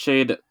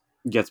 Nightshade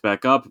gets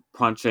back up,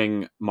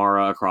 punching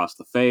Mara across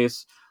the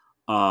face.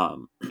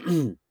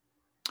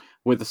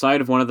 With the side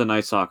of one of the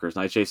Night Stalkers,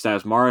 Nightshade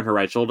stabs Mara in her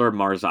right shoulder.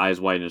 Mara's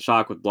eyes widen in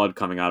shock with blood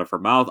coming out of her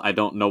mouth. I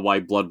don't know why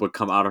blood would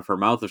come out of her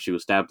mouth if she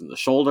was stabbed in the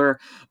shoulder.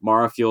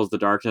 Mara feels the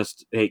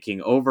darkness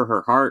taking over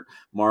her heart.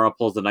 Mara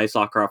pulls the Night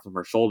Stalker off from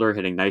her shoulder,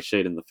 hitting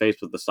Nightshade in the face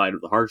with the side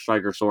of the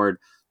Heartstriker sword.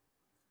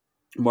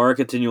 Mara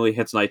continually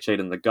hits Nightshade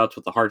in the guts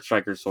with the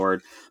Heartstriker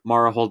sword.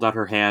 Mara holds out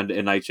her hand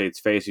in Nightshade's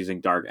face using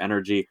dark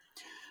energy,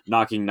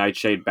 knocking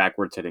Nightshade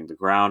backwards, hitting the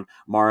ground.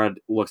 Mara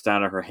looks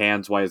down at her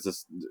hands.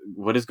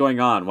 What is going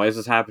on? Why is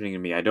this happening to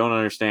me? I don't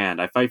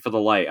understand. I fight for the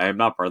light. I am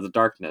not part of the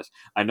darkness.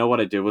 I know what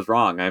I did was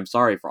wrong. I am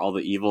sorry for all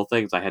the evil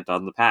things I had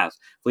done in the past.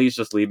 Please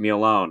just leave me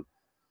alone.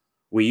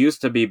 We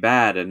used to be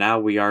bad, and now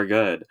we are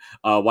good.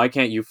 Why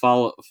can't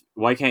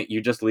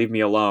you just leave me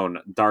alone?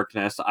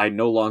 Darkness, I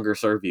no longer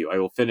serve you. I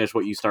will finish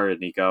what you started,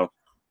 Nico.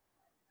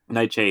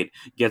 Nightshade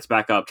gets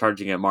back up,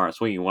 charging at Mara,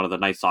 swinging one of the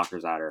Night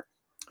Stalkers at her.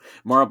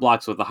 Mara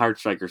blocks with the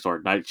Heartstriker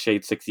sword.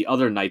 Nightshade sticks the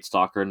other Night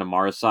Stalker into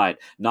Mara's side,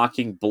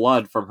 knocking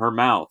blood from her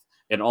mouth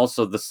and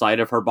also the side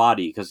of her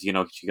body because,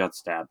 she got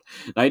stabbed.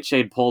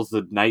 Nightshade pulls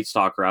the Night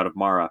Stalker out of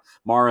Mara.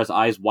 Mara's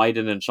eyes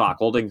widen in shock,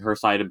 holding her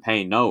side in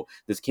pain. No,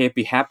 this can't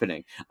be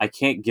happening. I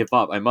can't give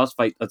up. I must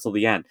fight until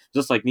the end,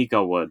 just like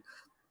Nico would.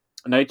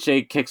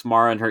 Nightshade kicks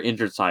Mara in her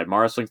injured side.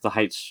 Mara swings the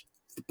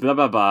blah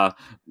blah blah.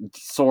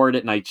 Sword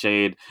at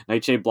Nightshade.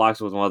 Nightshade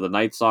blocks with one of the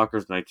Night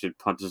Stalkers. Nightshade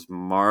punches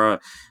Mara in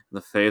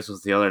the face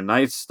with the other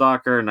Night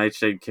Stalker.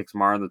 Nightshade kicks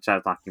Mara in the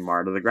chest, knocking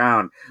Mara to the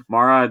ground.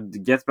 Mara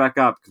gets back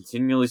up,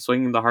 continually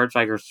swinging the Heart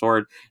Striker's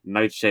sword.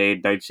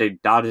 Nightshade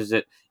dodges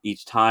it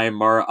each time.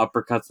 Mara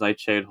uppercuts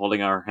Nightshade,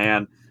 holding out her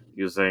hand,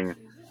 using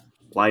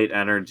light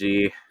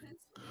energy.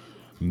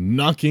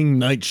 Knocking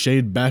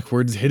Nightshade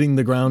backwards, hitting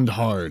the ground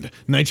hard.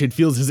 Nightshade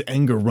feels his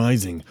anger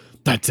rising.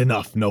 That's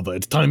enough, Nova.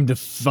 It's time to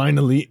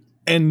finally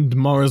end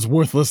Mara's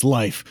worthless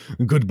life.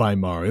 Goodbye,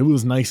 Mara. It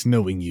was nice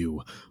knowing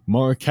you.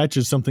 Mara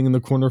catches something in the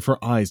corner of her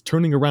eyes,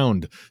 turning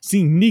around,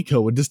 seeing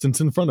Nico a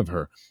distance in front of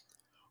her.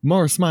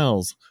 Mara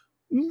smiles.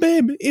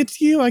 Babe, it's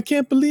you. I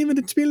can't believe it.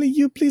 It's really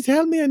you. Please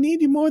help me. I need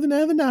you more than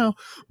ever now.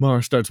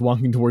 Mara starts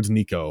walking towards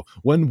Nico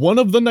when one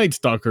of the Night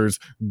Stalkers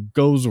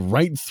goes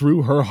right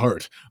through her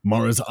heart.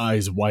 Mara's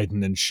eyes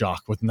widen in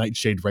shock with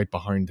Nightshade right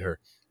behind her.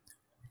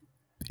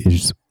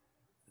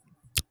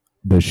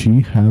 Does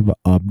she have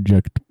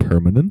object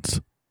permanence?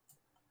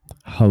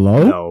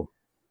 Hello? No.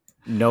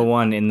 No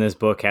one in this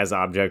book has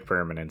object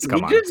permanence.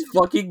 Come on. We just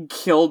fucking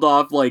killed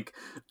off, like,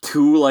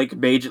 two, like,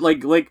 major...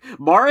 Like,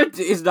 Mara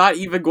is not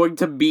even going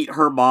to meet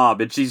her mom,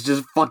 and she's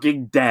just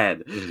fucking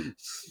dead.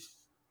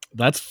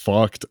 That's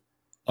fucked.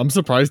 I'm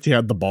surprised he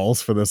had the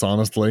balls for this,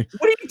 honestly.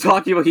 What are you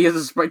talking about? He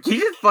just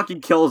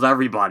fucking kills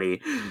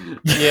everybody.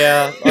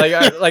 Yeah,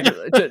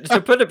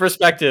 to put in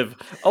perspective,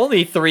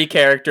 only 3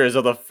 characters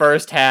of the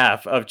first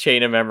half of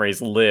Chain of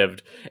Memories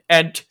lived,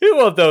 and 2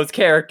 of those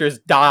characters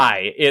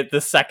die in the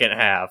second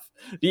half.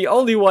 The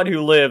only one who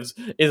lives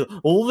is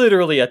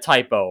literally a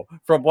typo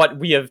from what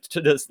we have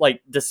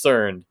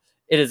discerned.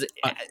 It is.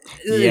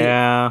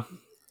 Yeah.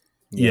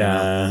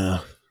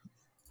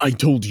 I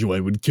told you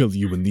I would kill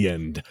you in the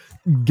end.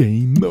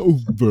 Game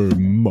over,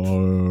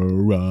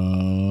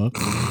 Mara.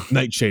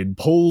 Nightshade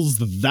pulls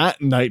that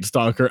Night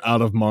Stalker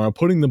out of Mara,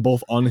 putting them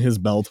both on his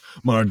belt.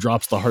 Mara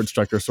drops the Heart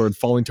Striker sword,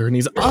 falling to her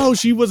knees. Oh,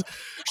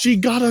 she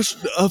got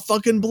a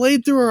fucking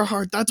blade through her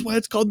heart. That's why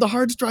it's called the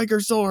Heart Striker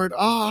sword.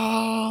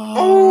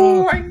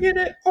 Oh, I get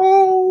it.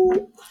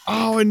 Oh,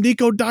 and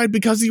Nico died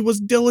because he was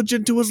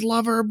diligent to his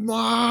lover.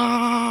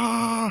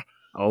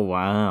 Oh,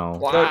 wow.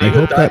 I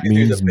hope that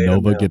means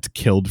Nova gets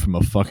killed from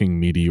a fucking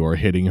meteor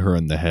hitting her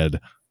in the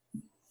head.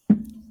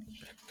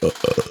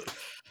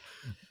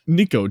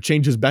 Nico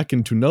changes back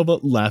into Nova,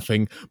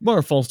 laughing.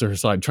 Mara falls to her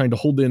side, trying to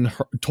hold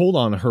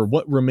on her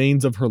what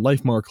remains of her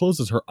life. Mara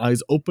closes her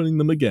eyes, opening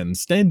them again,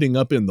 standing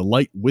up in the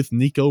light with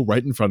Nico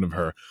right in front of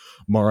her.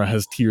 Mara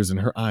has tears in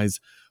her eyes.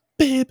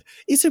 Babe,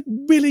 is it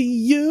really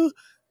you?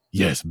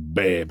 Yes,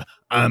 babe.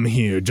 I'm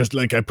here, just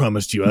like I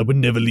promised you. I would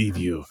never leave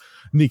you.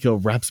 Nico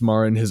wraps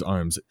Mara in his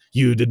arms.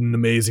 You did an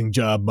amazing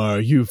job,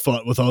 Mara. You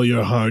fought with all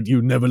your heart.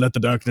 You never let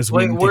the darkness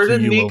win. Where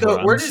did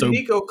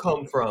Nico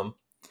come from?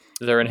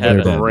 They're in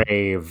heaven. They're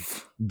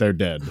brave. They're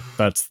dead.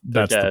 That's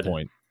the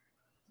point.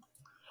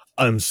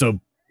 I'm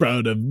so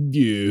proud of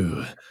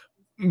you,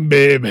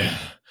 babe.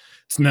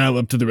 It's now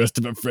up to the rest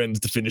of our friends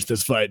to finish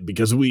this fight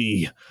because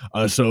we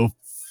are so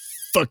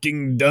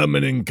fucking dumb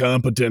and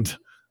incompetent.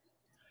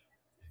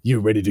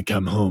 You're ready to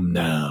come home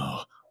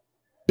now,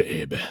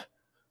 babe.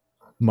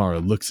 Mara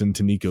looks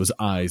into Nico's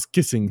eyes,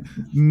 kissing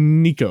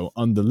Nico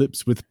on the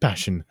lips with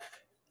passion.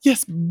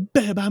 Yes,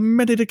 babe, I'm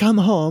ready to come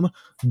home.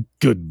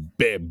 Good,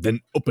 babe, then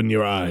open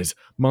your eyes.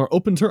 Mara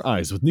opens her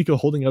eyes with Nico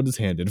holding out his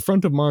hand in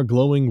front of Mara,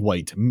 glowing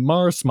white.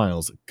 Mara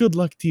smiles. Good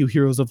luck to you,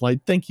 heroes of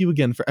light. Thank you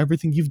again for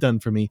everything you've done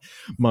for me.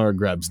 Mara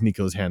grabs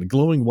Nico's hand,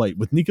 glowing white,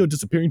 with Nico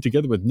disappearing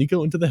together with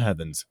Nico into the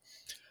heavens.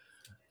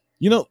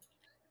 You know,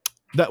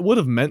 that would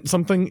have meant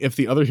something if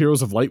the other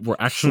heroes of light were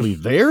actually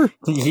there.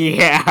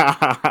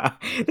 Yeah.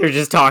 They're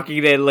just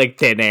talking in like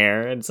thin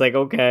air. It's like,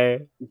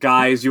 okay.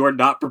 Guys, you are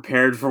not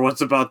prepared for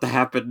what's about to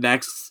happen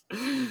next.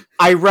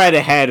 I read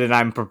ahead and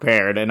I'm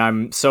prepared, and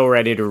I'm so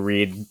ready to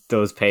read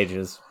those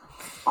pages.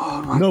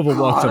 Oh my Nova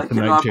walks up to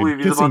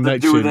Nightshade, kissing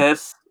Nightshade.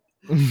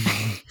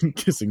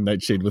 Kissing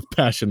Nightshade with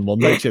passion while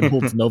Nightshade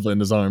holds Nova in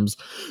his arms.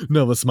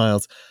 Nova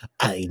smiles.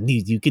 I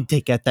knew you could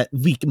take out that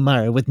weak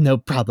Mara with no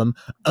problem.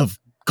 Of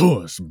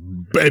course,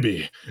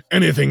 baby.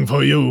 Anything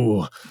for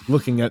you.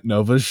 Looking at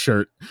Nova's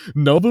shirt,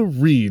 Nova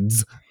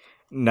reads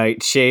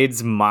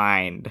Nightshade's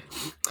mind.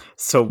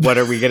 So what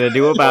are we going to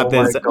do about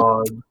this,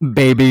 God.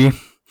 baby?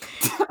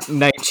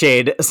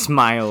 Nightshade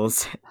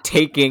smiles,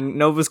 taking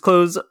Nova's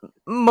clothes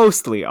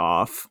mostly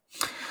off.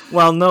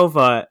 While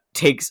Nova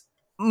takes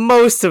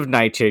most of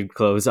Nightshade's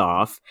clothes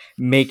off,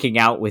 making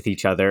out with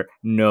each other,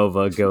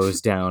 Nova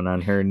goes down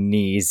on her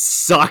knees,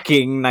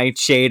 sucking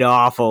Nightshade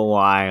off a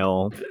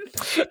while.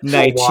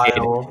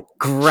 Nightshade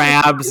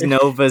grabs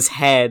Nova's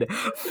head,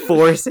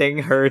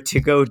 forcing her to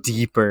go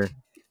deeper.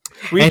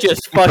 We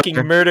just fucking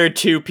murdered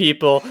 2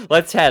 people.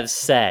 Let's have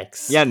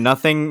sex. Yeah,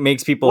 nothing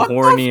makes people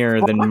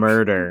hornier than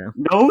murder.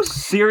 No,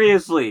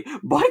 seriously.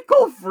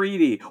 Michael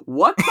Freedy,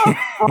 what the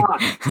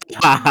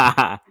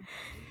fuck?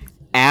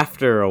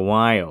 After a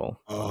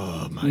while,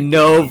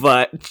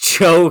 Nova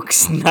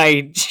chokes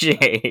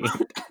Nightshade.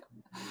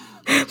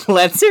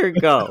 Lets her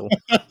go.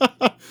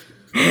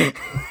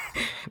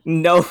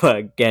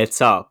 Nova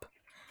gets up,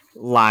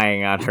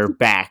 lying on her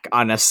back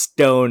on a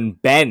stone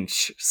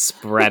bench,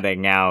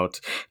 spreading out.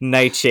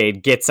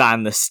 Nightshade gets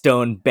on the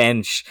stone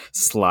bench,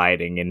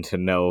 sliding into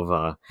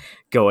Nova,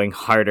 going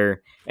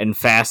harder and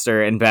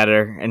faster and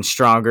better and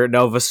stronger.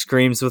 Nova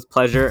screams with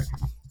pleasure.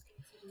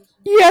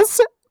 Yes,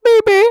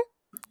 baby!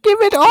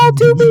 Give it all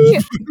to me!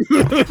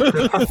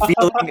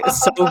 Feeling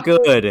so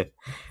good.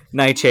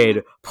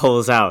 Nightshade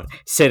pulls out,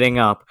 sitting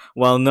up,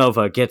 while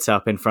Nova gets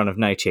up in front of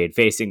Nightshade,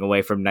 facing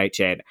away from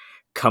Nightshade.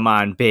 Come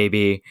on,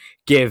 baby.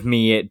 Give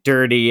me it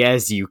dirty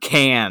as you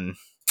can.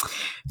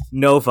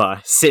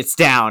 Nova sits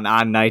down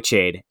on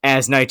Nightshade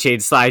as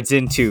Nightshade slides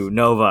into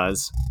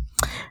Nova's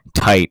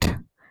tight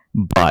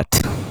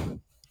butt.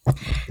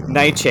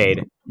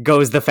 Nightshade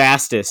goes the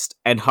fastest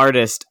and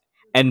hardest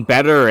and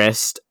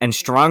betterest and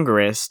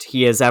strongerest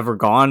he has ever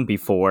gone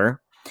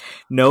before.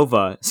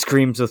 Nova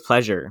screams with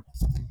pleasure,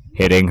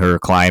 hitting her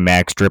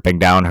climax, dripping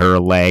down her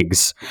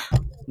legs,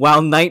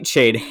 while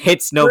Nightshade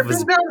hits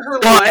Nova's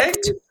butt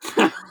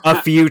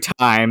a few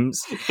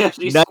times.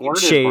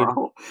 Nightshade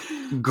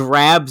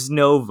grabs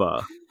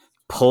Nova,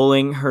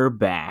 pulling her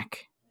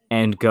back,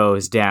 and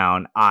goes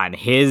down on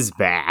his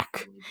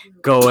back,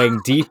 going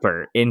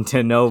deeper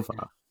into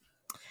Nova.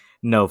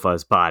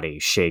 Nova's body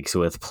shakes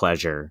with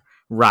pleasure,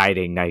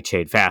 riding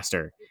Nightshade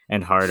faster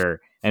and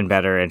harder and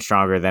better and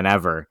stronger than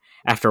ever.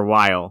 After a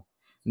while,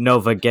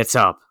 Nova gets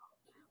up,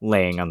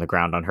 laying on the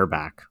ground on her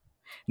back.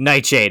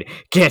 Nightshade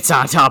gets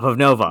on top of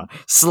Nova,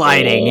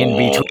 sliding in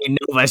between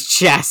Nova's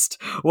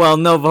chest, while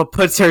Nova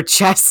puts her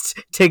chest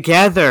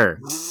together.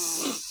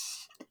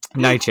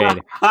 Nightshade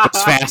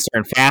goes faster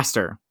and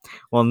faster,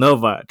 while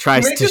Nova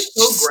tries to... It's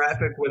so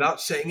graphic without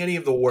saying any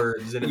of the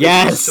words, and it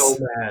yes, makes me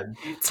so mad.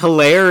 It's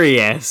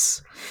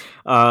hilarious.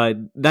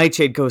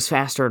 Nightshade goes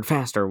faster and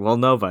faster, while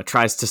Nova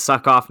tries to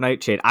suck off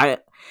Nightshade.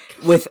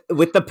 With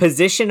the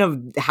position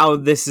of how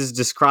this is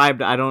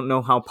described, I don't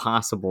know how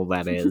possible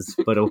that is,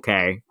 but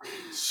okay.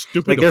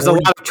 Stupid. Like, there's a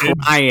lot of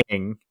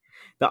trying.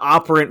 The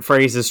operant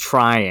phrase is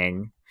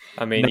trying.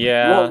 I mean,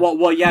 yeah.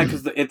 Well, yeah,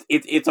 because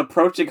it's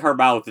approaching her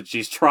mouth and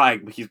she's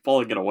trying, but he's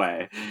pulling it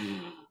away.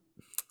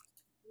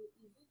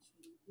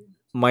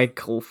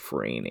 Michael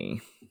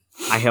Franey.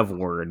 I have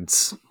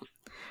words,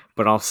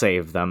 but I'll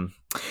save them.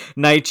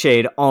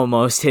 Nightshade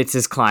almost hits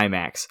his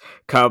climax.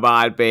 Come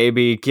on,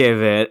 baby,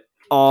 give it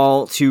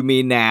all to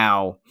me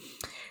now.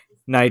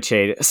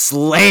 Nightshade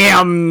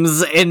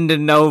slams into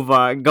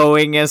Nova,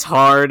 going as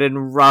hard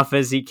and rough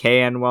as he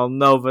can, while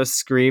Nova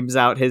screams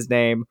out his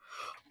name.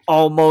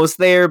 Almost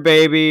there,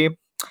 baby.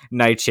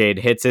 Nightshade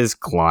hits his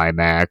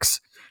climax,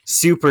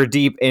 super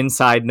deep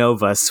inside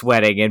Nova,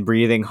 sweating and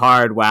breathing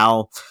hard,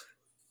 while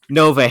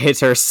Nova hits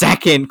her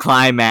second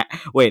climax.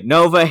 Wait,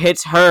 Nova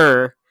hits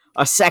her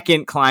a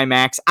second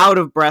climax, out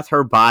of breath,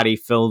 her body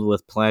filled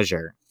with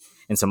pleasure.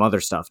 And some other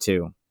stuff,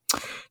 too.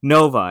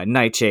 Nova and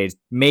Nightshade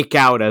make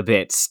out a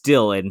bit,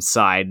 still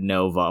inside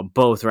Nova,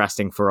 both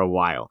resting for a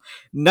while.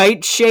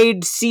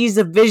 Nightshade sees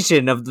a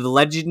vision of the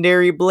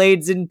legendary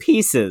blades in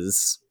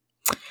pieces.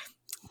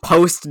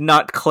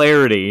 Post-nut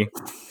clarity.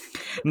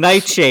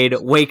 Nightshade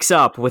wakes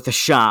up with a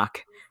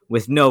shock,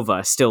 with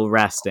Nova still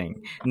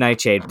resting.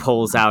 Nightshade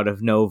pulls out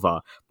of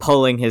Nova,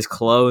 pulling his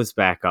clothes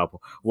back up,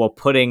 while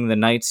putting the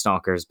Night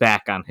Stalkers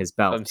back on his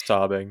belt. I'm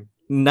sobbing.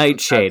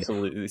 Nightshade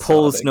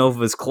pulls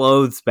Nova's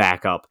clothes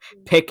back up,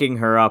 picking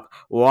her up,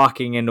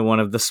 walking into one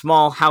of the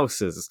small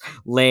houses,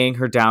 laying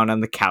her down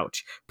on the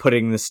couch,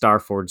 putting the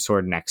Starforged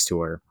sword next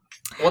to her.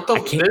 What the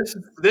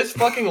this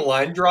fucking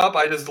line drop?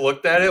 I just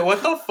looked at it.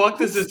 What the fuck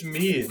does this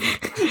mean?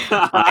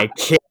 I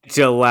can't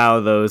allow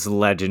those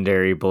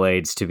legendary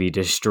blades to be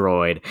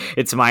destroyed.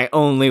 It's my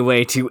only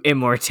way to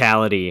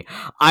immortality.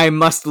 I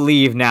must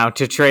leave now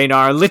to train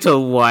our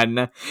little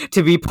one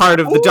to be part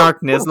of the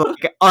darkness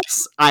like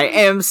us. I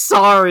am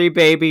sorry,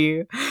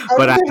 baby,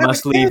 but I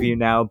must leave you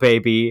now,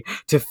 baby,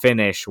 to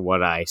finish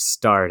what I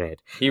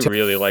started. He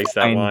really likes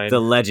that line.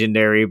 The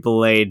legendary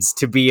blades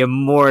to be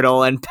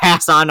immortal and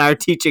pass on our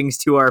teachings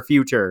to our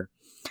future.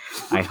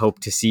 I hope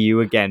to see you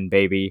again,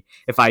 baby.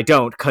 If I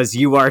don't, 'cause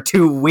you are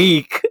too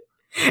weak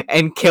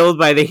and killed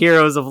by the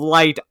heroes of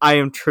light, I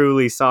am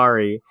truly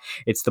sorry.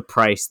 It's the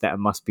price that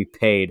must be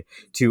paid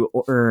to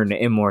earn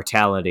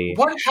immortality.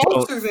 What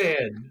house are they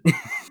in?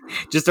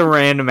 Just a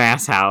random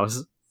ass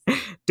house.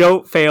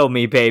 Don't fail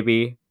me,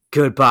 baby.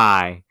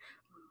 Goodbye.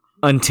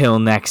 Until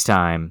next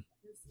time.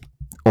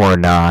 Or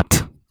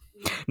not.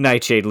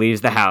 Nightshade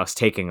leaves the house,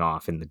 taking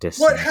off in the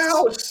distance. What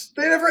house?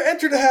 They never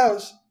entered a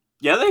house.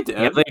 Yeah, they did.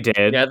 Yeah, they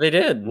did. Yeah, they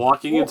did.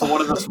 Walking into one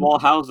of the small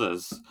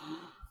houses.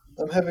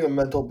 I'm having a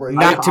mental break.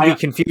 Not to be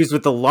confused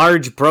with the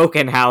large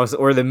broken house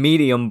or the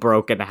medium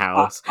broken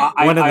house.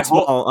 One of the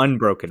small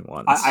unbroken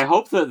ones. I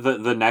hope that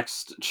the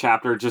next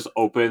chapter just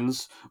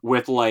opens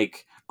with,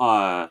 like,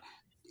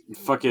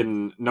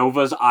 fucking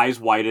Nova's eyes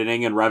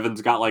widening and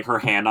Revan's got, like, her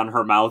hand on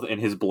her mouth and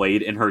his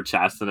blade in her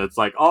chest, and it's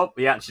like, oh,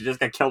 yeah, she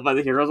just got killed by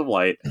the Heroes of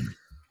Light.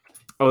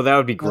 Oh, that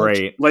would be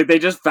great. Like, they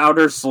just found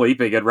her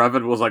sleeping, and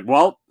Revan was like,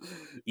 well,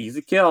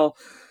 easy kill.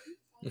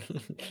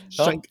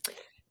 Well,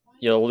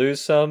 you'll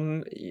lose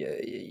some.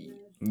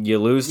 You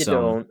lose You some,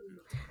 don't.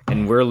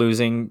 and we're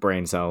losing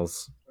brain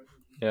cells.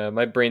 Yeah,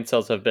 my brain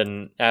cells have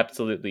been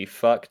absolutely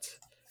fucked.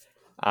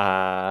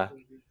 I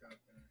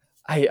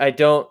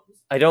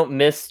don't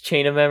miss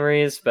Chain of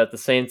Memories, but at the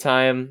same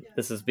time,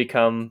 this has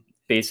become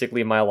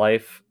basically my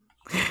life.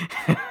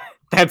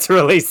 That's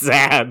really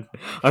sad.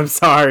 I'm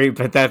sorry,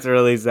 but that's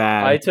really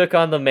sad. I took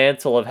on the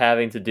mantle of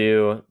having to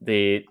do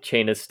the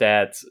chain of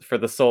stats for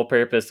the sole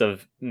purpose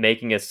of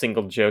making a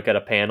single joke at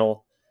a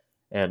panel,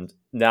 and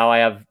now I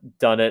have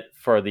done it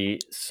for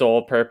the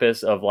sole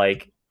purpose of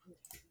like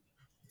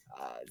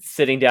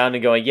sitting down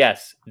and going,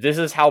 yes, this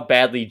is how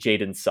badly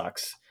Jaden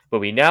sucks. But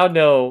we now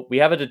know, we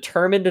have a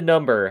determined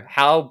number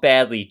how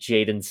badly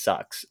Jaden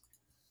sucks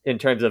in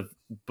terms of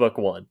book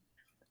 1,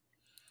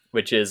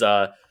 which is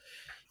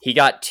he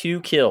got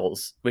 2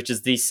 kills, which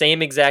is the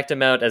same exact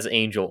amount as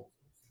Angel.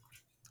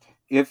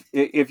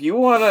 If you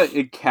want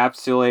to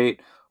encapsulate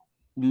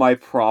my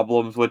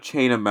problems with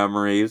Chain of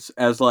Memories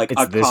as like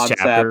It's a this concept,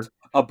 chapter.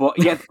 a book,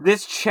 yeah,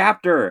 this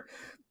chapter,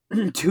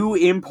 2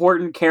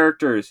 important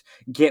characters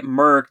get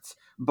murked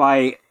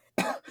by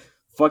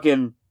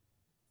fucking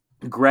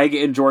Greg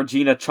and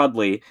Georgina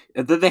Chudley,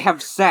 and then they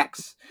have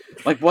sex.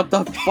 Like, what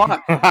the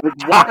fuck? Like,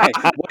 why?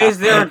 Why is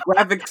there a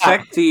graphic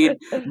sex scene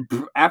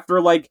after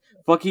like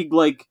fucking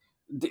like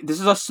this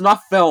is a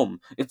snuff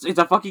film? It's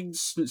a fucking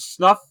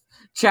snuff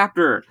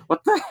chapter.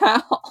 What the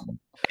hell?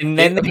 And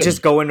then they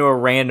just go into a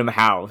random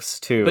house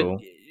too. But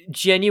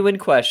genuine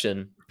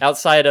question,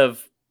 outside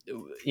of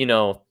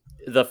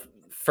the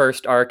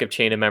first arc of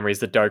Chain of Memories,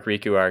 the Dark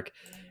Riku arc,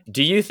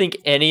 do you think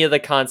any of the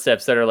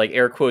concepts that are like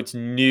air quotes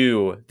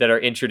new that are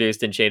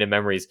introduced in Chain of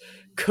Memories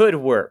could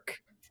work?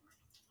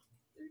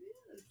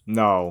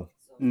 No.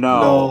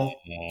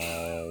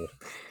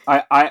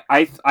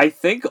 I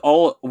think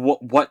all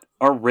what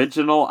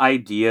original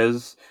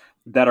ideas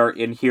that are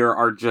in here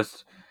are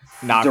just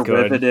Not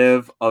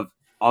derivative of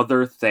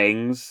other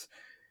things.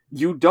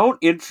 You don't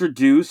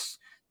introduce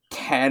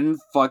 10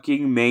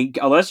 fucking main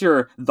unless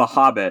you're The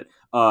Hobbit.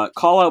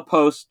 Call out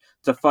post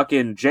to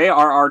fucking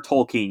J.R.R.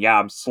 Tolkien. Yeah,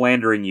 I'm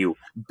slandering you,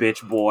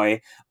 bitch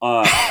boy.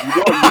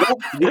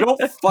 You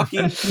don't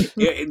fucking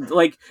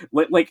like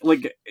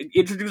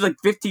introduce like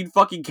 15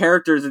 fucking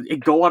characters and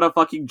go on a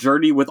fucking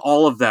journey with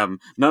all of them.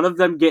 None of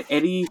them get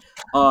any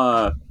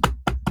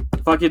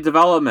fucking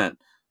development.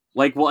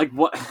 Like what?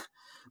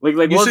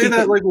 You say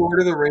that like Lord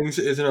of the Rings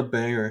isn't a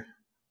banger.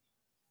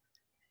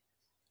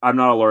 I'm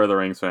not a Lord of the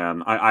Rings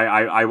fan.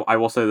 I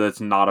will say that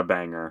it's not a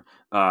banger.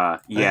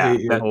 Yeah,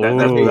 that's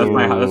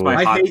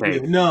my hot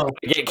take. No,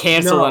 get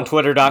canceled on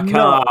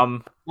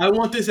Twitter.com. I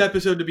want this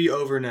episode to be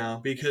over now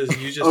because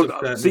you just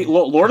upset see, me.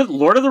 Lord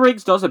of the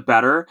Rings does it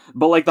better,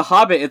 but like The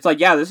Hobbit, it's like,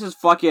 yeah, this is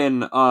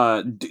fucking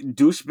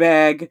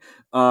douchebag,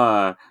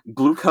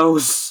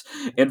 glucose,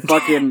 and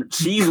fucking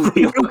cheese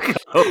wheel.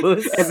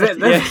 And then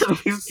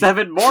there's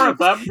 7 more of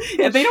them,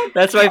 and they don't.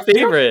 That's my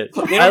favorite.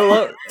 I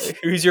love.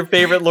 Who's your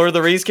favorite Lord of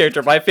the Rings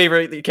character? My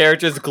favorite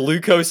character is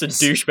Glucose and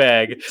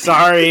douchebag.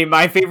 Sorry,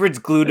 my favorite's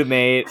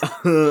Glutamate.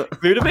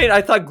 Glutamate?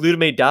 I thought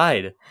Glutamate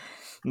died.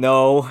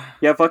 No.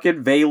 Yeah,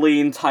 fucking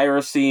Valine,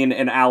 Tyrosine,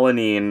 and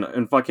Alanine,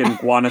 and fucking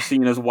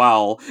Guanosine as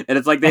well. And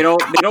it's like they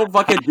don't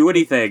fucking do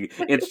anything.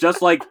 It's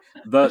just like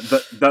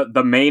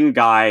the main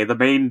guy, the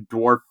main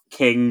dwarf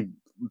king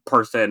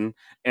person,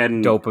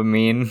 and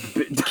Dopamine.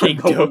 King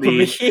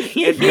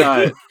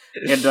Dopamine.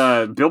 And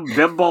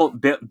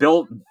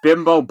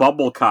Bimbo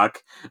Bumblecuck,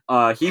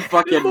 he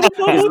fucking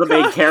is the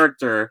main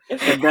character,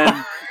 and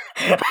then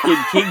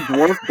King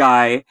Dwarf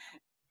guy,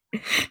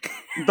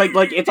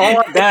 like it's all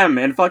of them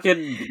and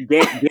fucking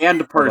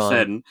band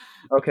person.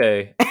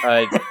 Okay,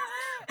 I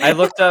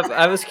looked up.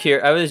 I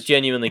was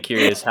genuinely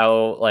curious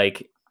how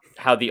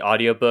the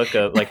audiobook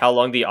of how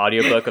long the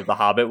audiobook of The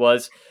Hobbit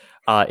was.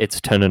 It's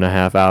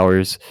 10.5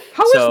 hours.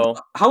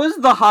 How is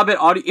The Hobbit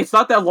audio? It's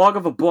not that long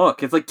of a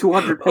book. It's like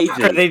 200 pages.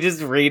 Are they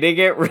just reading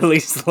it really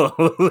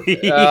slowly?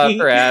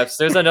 Perhaps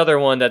there's another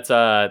one that's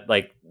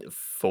like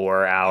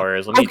 4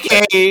 hours. Let me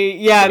check.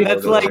 Yeah,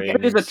 that's like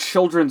it is a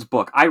children's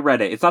book. I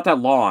read it. It's not that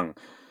long.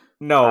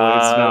 No,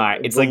 it's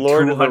not. It's like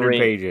Lord 200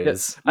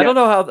 pages. I don't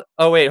know how.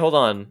 Oh wait, hold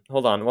on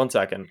 1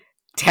 second.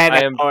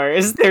 10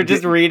 hours. They're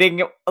just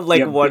reading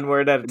one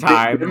word at a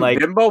time.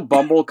 Bimbo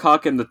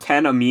Bumblecuck and the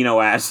 10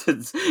 amino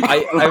acids.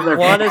 I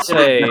want to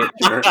say.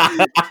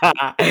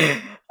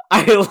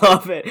 I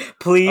love it.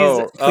 Please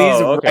okay.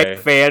 write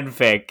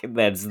fanfic.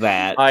 That's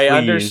that. I please.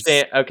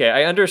 understand. Okay,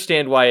 I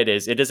understand why it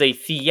is. It is a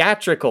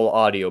theatrical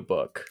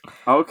audiobook.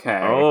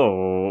 Okay.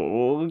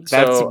 Oh,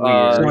 that's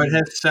weird. So it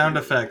has sound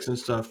effects and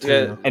stuff too,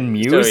 Yeah, and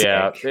music. So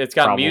yeah, it's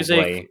got probably.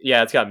 music.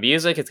 Yeah, it's got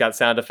music. It's got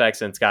sound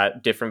effects, and it's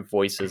got different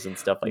voices and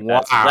stuff like Wow.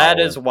 that. So that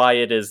is why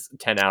it is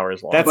 10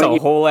 hours long. That's a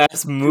whole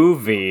ass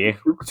movie.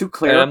 To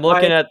clarify, and I'm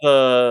looking at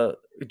the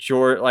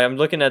I'm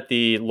looking at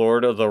the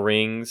Lord of the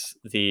Rings,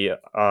 the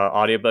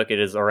audiobook. It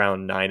is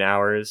around 9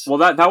 hours. Well,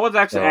 that was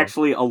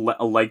actually a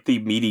lengthy,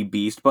 meaty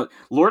beast. But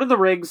Lord of the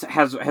Rings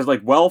has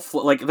like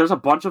there's a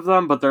bunch of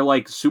them, but they're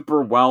like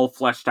super well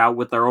fleshed out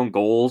with their own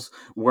goals.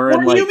 What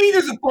do you mean?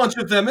 There's a bunch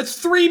of them?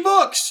 It's 3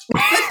 books.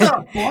 That's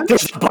not a bunch.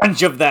 There's a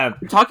bunch of them.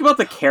 Talk about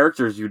the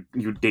characters, you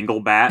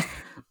dinglebat.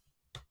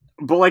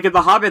 But, like, in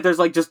The Hobbit, there's,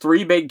 like, just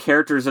 3 main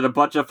characters and a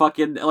bunch of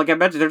fucking... Like I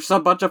mentioned, there's just a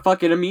bunch of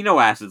fucking amino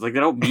acids. Like,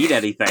 they don't mean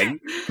anything.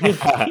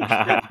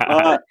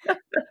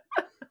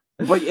 But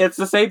it's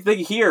the same thing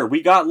here.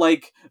 We got,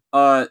 like,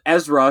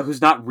 Ezra, who's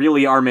not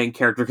really our main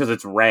character because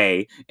it's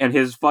Ray, and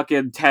his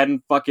fucking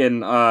 10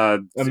 fucking,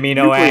 amino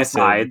nucleotides.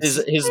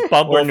 acids. His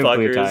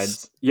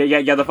bumblefuckers.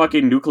 Yeah, the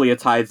fucking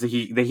nucleotides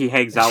that he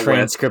hangs out with.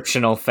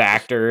 Transcriptional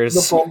factors.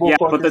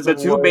 But the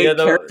 2 main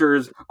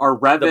characters are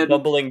Revan the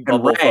bumbling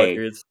and Ray.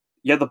 bumblefuckers.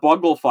 Yeah, the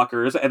bungle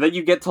fuckers, and then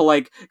you get to,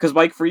 like, because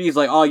Mike Freedy's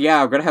like, oh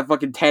yeah, we're gonna have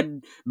fucking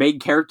 10 main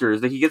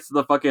characters, then he gets to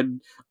the fucking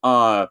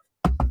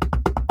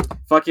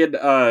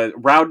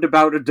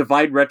roundabout of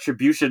Divine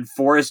Retribution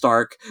forest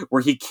arc,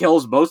 where he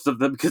kills most of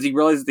them because he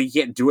realizes that he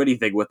can't do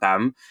anything with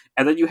them,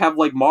 and then you have,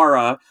 like,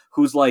 Mara,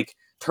 who's, like,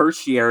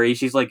 tertiary,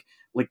 she's, like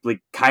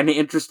kind of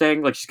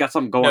interesting. Like, she's got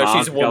something going on. No,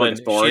 she's a woman.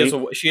 Story.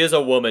 She is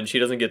a woman. She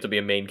doesn't get to be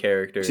a main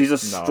character. She's a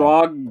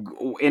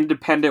strong,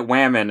 independent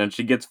woman, and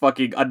she gets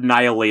fucking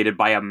annihilated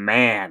by a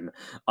man,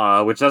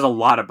 which says a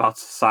lot about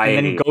society.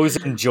 And then goes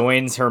and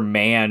joins her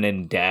man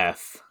in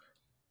death.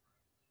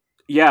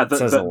 Yeah,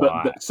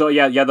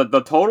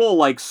 the total,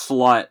 like,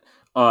 slut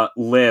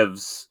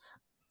lives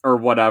or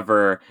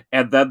whatever,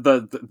 and then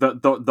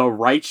the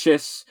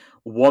righteous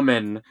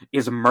woman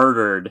is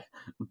murdered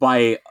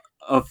by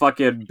a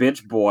fucking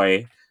bitch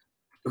boy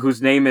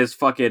whose name is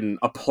fucking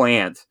a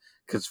plant,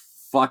 because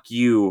fuck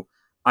you.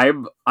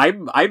 I'm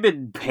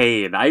in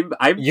pain.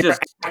 You're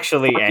just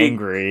actually fucking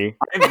angry.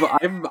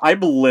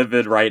 I'm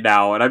livid right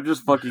now, and I'm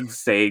just fucking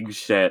saying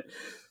shit.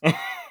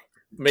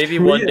 Maybe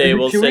one day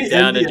we'll sit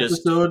down and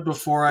just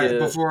before I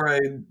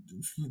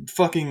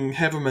fucking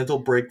have a mental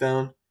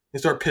breakdown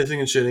and start pissing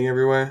and shitting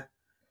everywhere.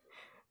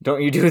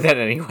 Don't you do that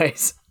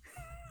anyways?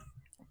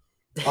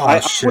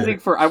 I'm waiting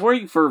for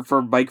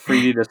Mike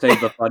Freedy to say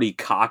the funny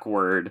cock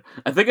word.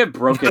 I think I've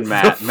broken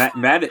Matt. Matt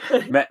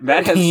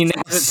hasn't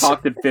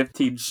talked in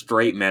 15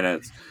 straight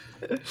minutes.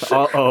 He's just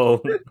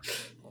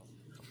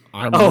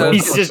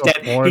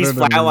dead. He's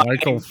flatlining.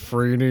 Michael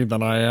Freedy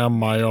than I am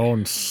my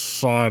own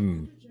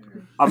son.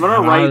 I'm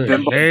gonna write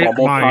Bimbo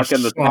Bubblecock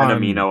and the 10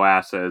 amino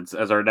acids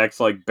as our next,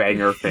 like,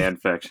 banger fan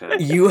fiction.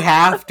 You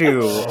have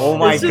to. Oh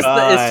my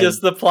god! It's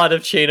just the plot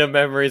of Chain of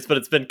Memories, but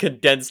it's been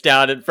condensed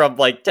down from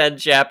like 10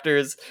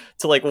 chapters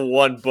to like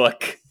 1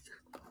 book,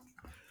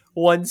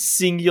 1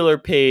 singular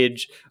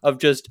page of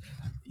just.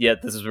 Yeah,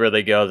 this is where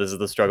they go. This is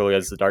the struggle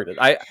against the darkness.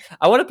 I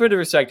want to put into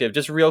perspective,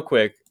 just real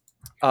quick.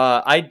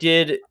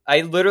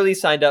 I literally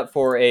signed up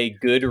for a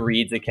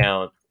Goodreads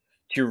account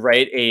to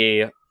write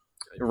a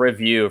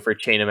review for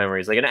Chain of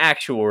Memories, like an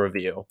actual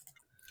review,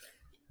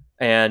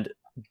 and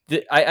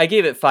I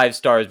gave it 5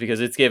 stars because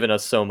it's given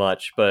us so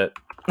much. But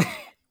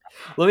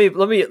let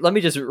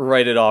me just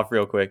write it off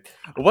real quick.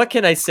 What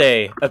can I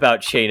say about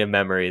Chain of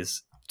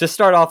Memories? To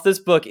start off, this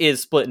book is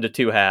split into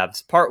 2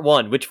 halves. Part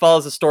 1, which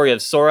follows the story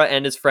of Sora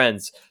and his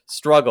friends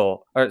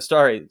follows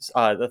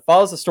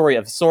the story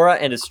of Sora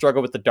and his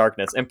struggle with the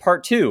darkness, and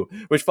Part 2,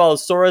 which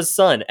follows Sora's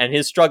son and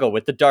his struggle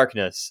with the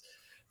darkness.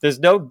 There's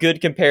no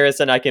good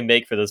comparison I can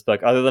make for this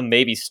book other than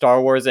maybe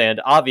Star Wars and,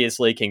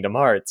 obviously, Kingdom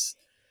Hearts.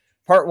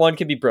 Part 1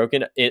 can be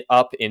broken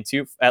up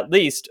into at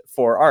least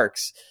 4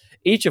 arcs,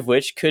 each of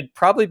which could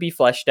probably be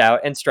fleshed out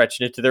and stretched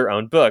into their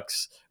own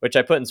books, which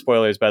I put in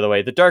spoilers, by the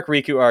way: the Dark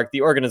Riku arc,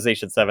 the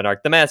Organization 7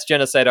 arc, the Mass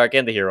Genocide arc,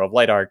 and the Hero of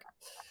Light arc.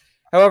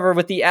 However,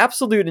 with the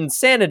absolute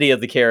insanity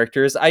of the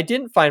characters, I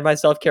didn't find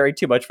myself caring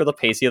too much for the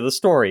pacing of the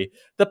story.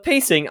 The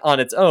pacing, on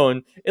its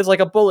own, is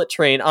like a bullet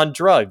train on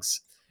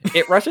drugs.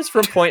 It rushes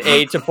from point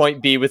A to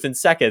point B within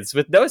seconds,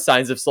 with no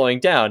signs of slowing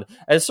down,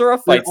 as Sora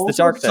fights the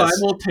darkness.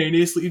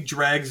 Simultaneously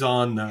drags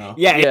on, though.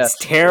 Yeah, it's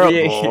terrible.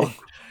 Yeah.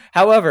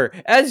 However,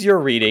 as you're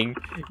reading,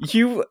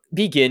 you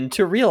begin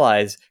to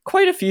realize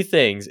quite a few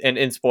things, and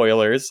in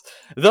spoilers,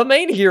 the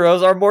main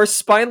heroes are more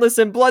spineless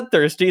and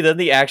bloodthirsty than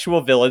the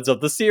actual villains of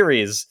the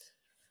series.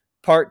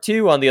 Part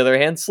 2, on the other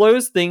hand,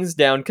 slows things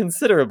down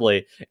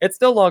considerably.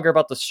 It's no longer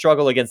about the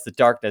struggle against the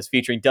darkness,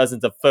 featuring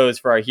dozens of foes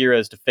for our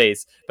heroes to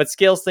face, but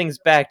scales things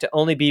back to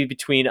only be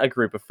between a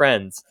group of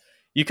friends.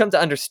 You come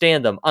to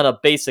understand them on a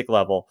basic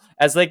level.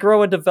 As they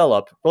grow and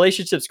develop,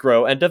 relationships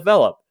grow and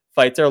develop.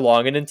 Fights are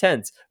long and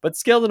intense, but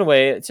scaled in a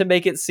way to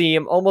make it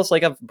seem almost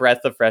like a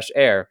breath of fresh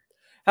air.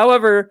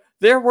 However,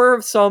 there were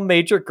some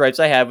major gripes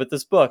I had with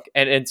this book,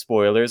 and in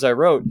spoilers I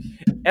wrote,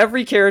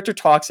 every character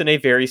talks in a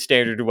very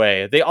standard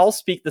way. They all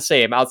speak the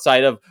same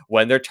outside of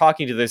when they're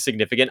talking to their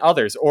significant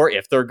others, or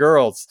if they're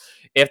girls.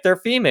 If they're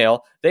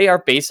female, they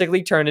are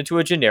basically turned into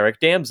a generic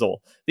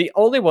damsel. The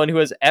only one who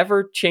has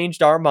ever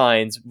changed our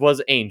minds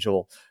was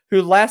Angel,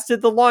 who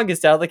lasted the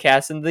longest out of the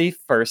cast in the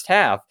first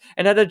half,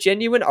 and had a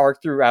genuine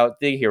arc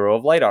throughout the Hero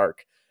of Light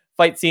arc.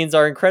 Fight scenes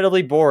are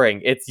incredibly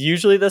boring. It's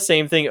usually the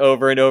same thing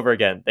over and over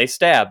again. They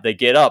stab, they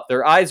get up,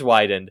 their eyes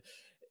widened,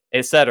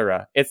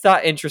 etc. It's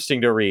not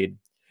interesting to read.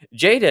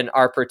 Jaden,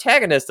 our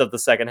protagonist of the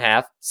second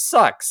half,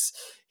 sucks.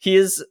 He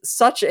is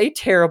such a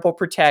terrible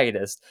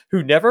protagonist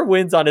who never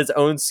wins on his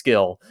own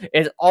skill.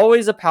 It's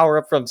always a power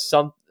up from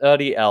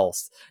somebody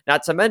else.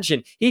 Not to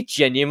mention, he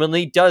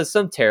genuinely does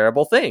some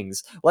terrible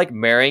things, like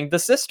marrying the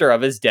sister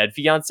of his dead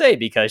fiancée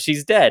because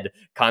she's dead,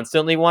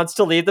 constantly wants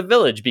to leave the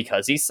village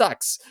because he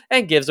sucks,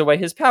 and gives away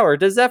his power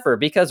to Zephyr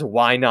because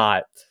why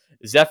not?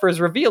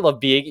 Zephyr's reveal of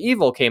being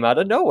evil came out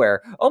of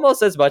nowhere,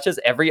 almost as much as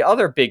every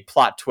other big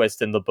plot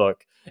twist in the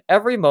book.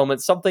 Every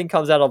moment something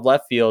comes out of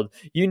left field,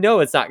 you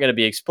know it's not going to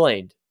be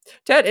explained.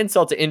 To add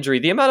insult to injury,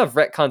 the amount of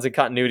retcons and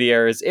continuity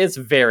errors is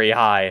very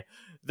high.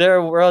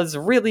 There's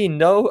really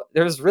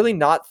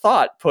not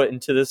thought put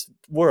into this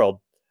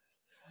world.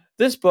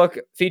 This book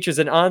features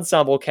an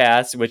ensemble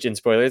cast, which in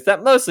spoilers,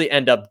 that mostly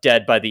end up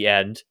dead by the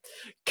end.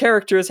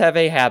 Characters have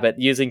a habit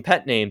using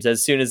pet names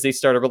as soon as they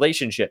start a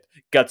relationship.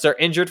 Guts are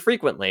injured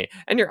frequently,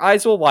 and your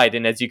eyes will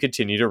widen as you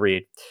continue to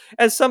read.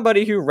 As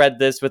somebody who read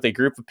this with a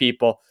group of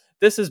people,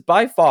 this is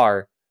by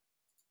far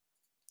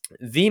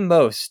the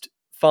most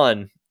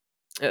fun.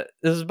 This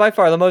is by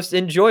far the most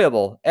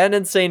enjoyable and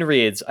insane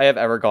reads I have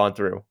ever gone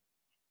through.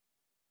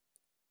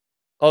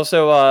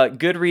 Also,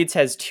 Goodreads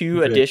has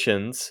two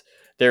editions.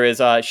 There is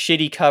a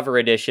shitty cover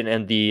edition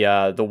and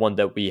the one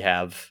that we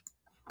have.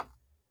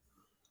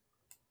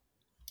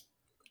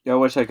 Yeah, I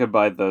wish I could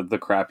buy the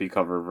crappy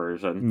cover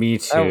version. Me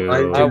too.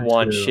 I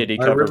want shitty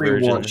cover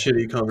version. Want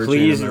shitty cover.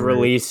 Please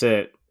release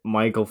it,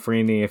 Michael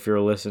Freeney, if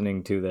you're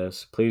listening to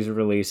this. Please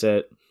release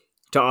it.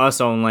 To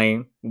us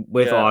only,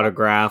 with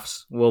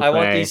autographs. We'll pay. I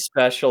want the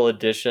special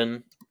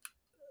edition.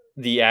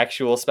 The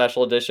actual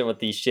special edition with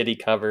the shitty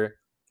cover.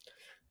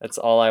 That's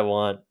all I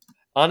want.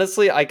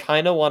 Honestly, I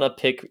kind of want to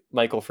pick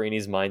Michael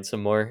Freeney's mind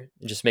some more.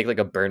 And just make like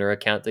a burner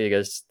account that you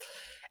guys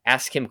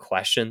ask him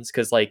questions.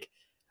 Because like,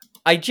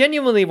 I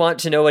genuinely want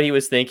to know what he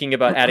was thinking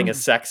about adding a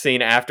sex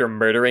scene after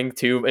murdering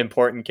two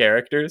important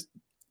characters.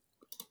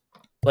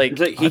 Like,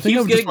 I think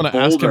I would just want to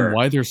ask him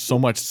why there's so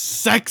much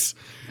sex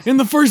in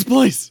the first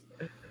place.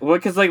 Well,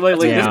 because like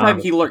this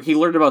time he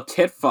learned about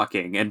tit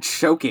fucking and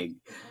choking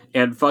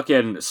and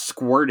fucking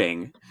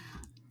squirting.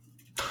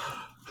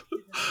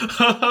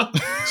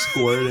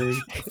 Squirting.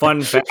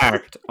 Fun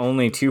fact: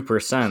 only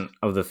 2%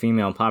 of the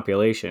female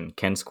population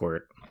can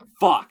squirt.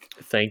 Fuck.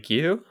 Thank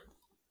you.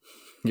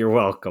 You're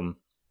welcome.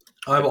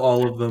 I'm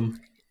all of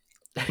them.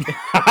 And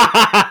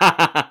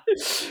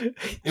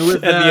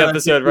with that, the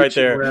episode right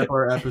there. Wrap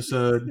our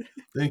episode.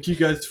 Thank you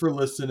guys for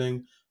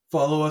listening.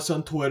 Follow us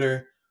on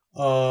Twitter.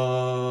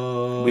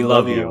 We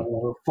love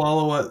you.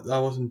 Follow it. I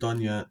wasn't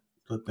done yet,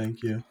 but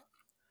thank you.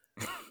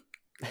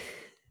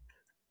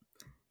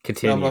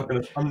 Continue. No,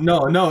 I'm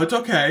not gonna. No, it's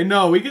okay.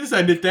 No, we can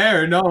send it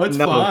there. No, it's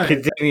fine.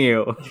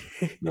 Continue.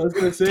 No, I was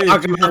gonna say.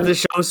 Talk about the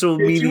social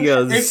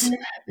medias.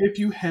 If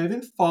you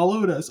haven't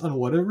followed us on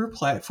whatever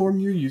platform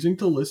you're using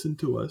to listen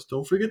to us,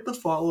 don't forget to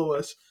follow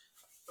us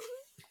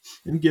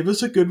and give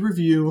us a good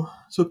review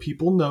so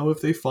people know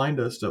if they find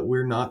us that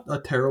we're not a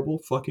terrible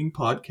fucking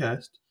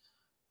podcast.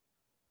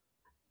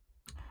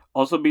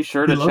 Also, be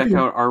sure to check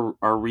out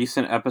our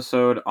recent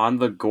episode on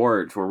The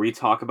Gorge, where we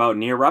talk about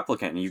Nier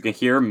Replicant. You can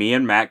hear me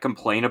and Matt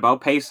complain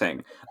about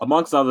pacing,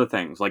 amongst other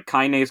things, like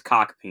Kaine's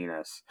cock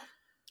penis.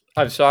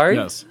 I'm sorry?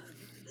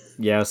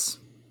 Yes.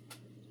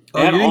 Oh,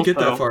 and you didn't get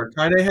that far.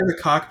 Kaine had a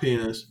cock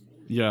penis.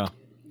 Yeah.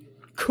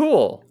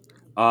 Cool.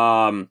 We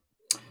love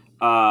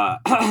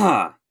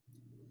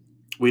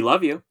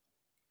you.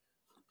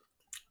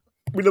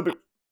 We love you.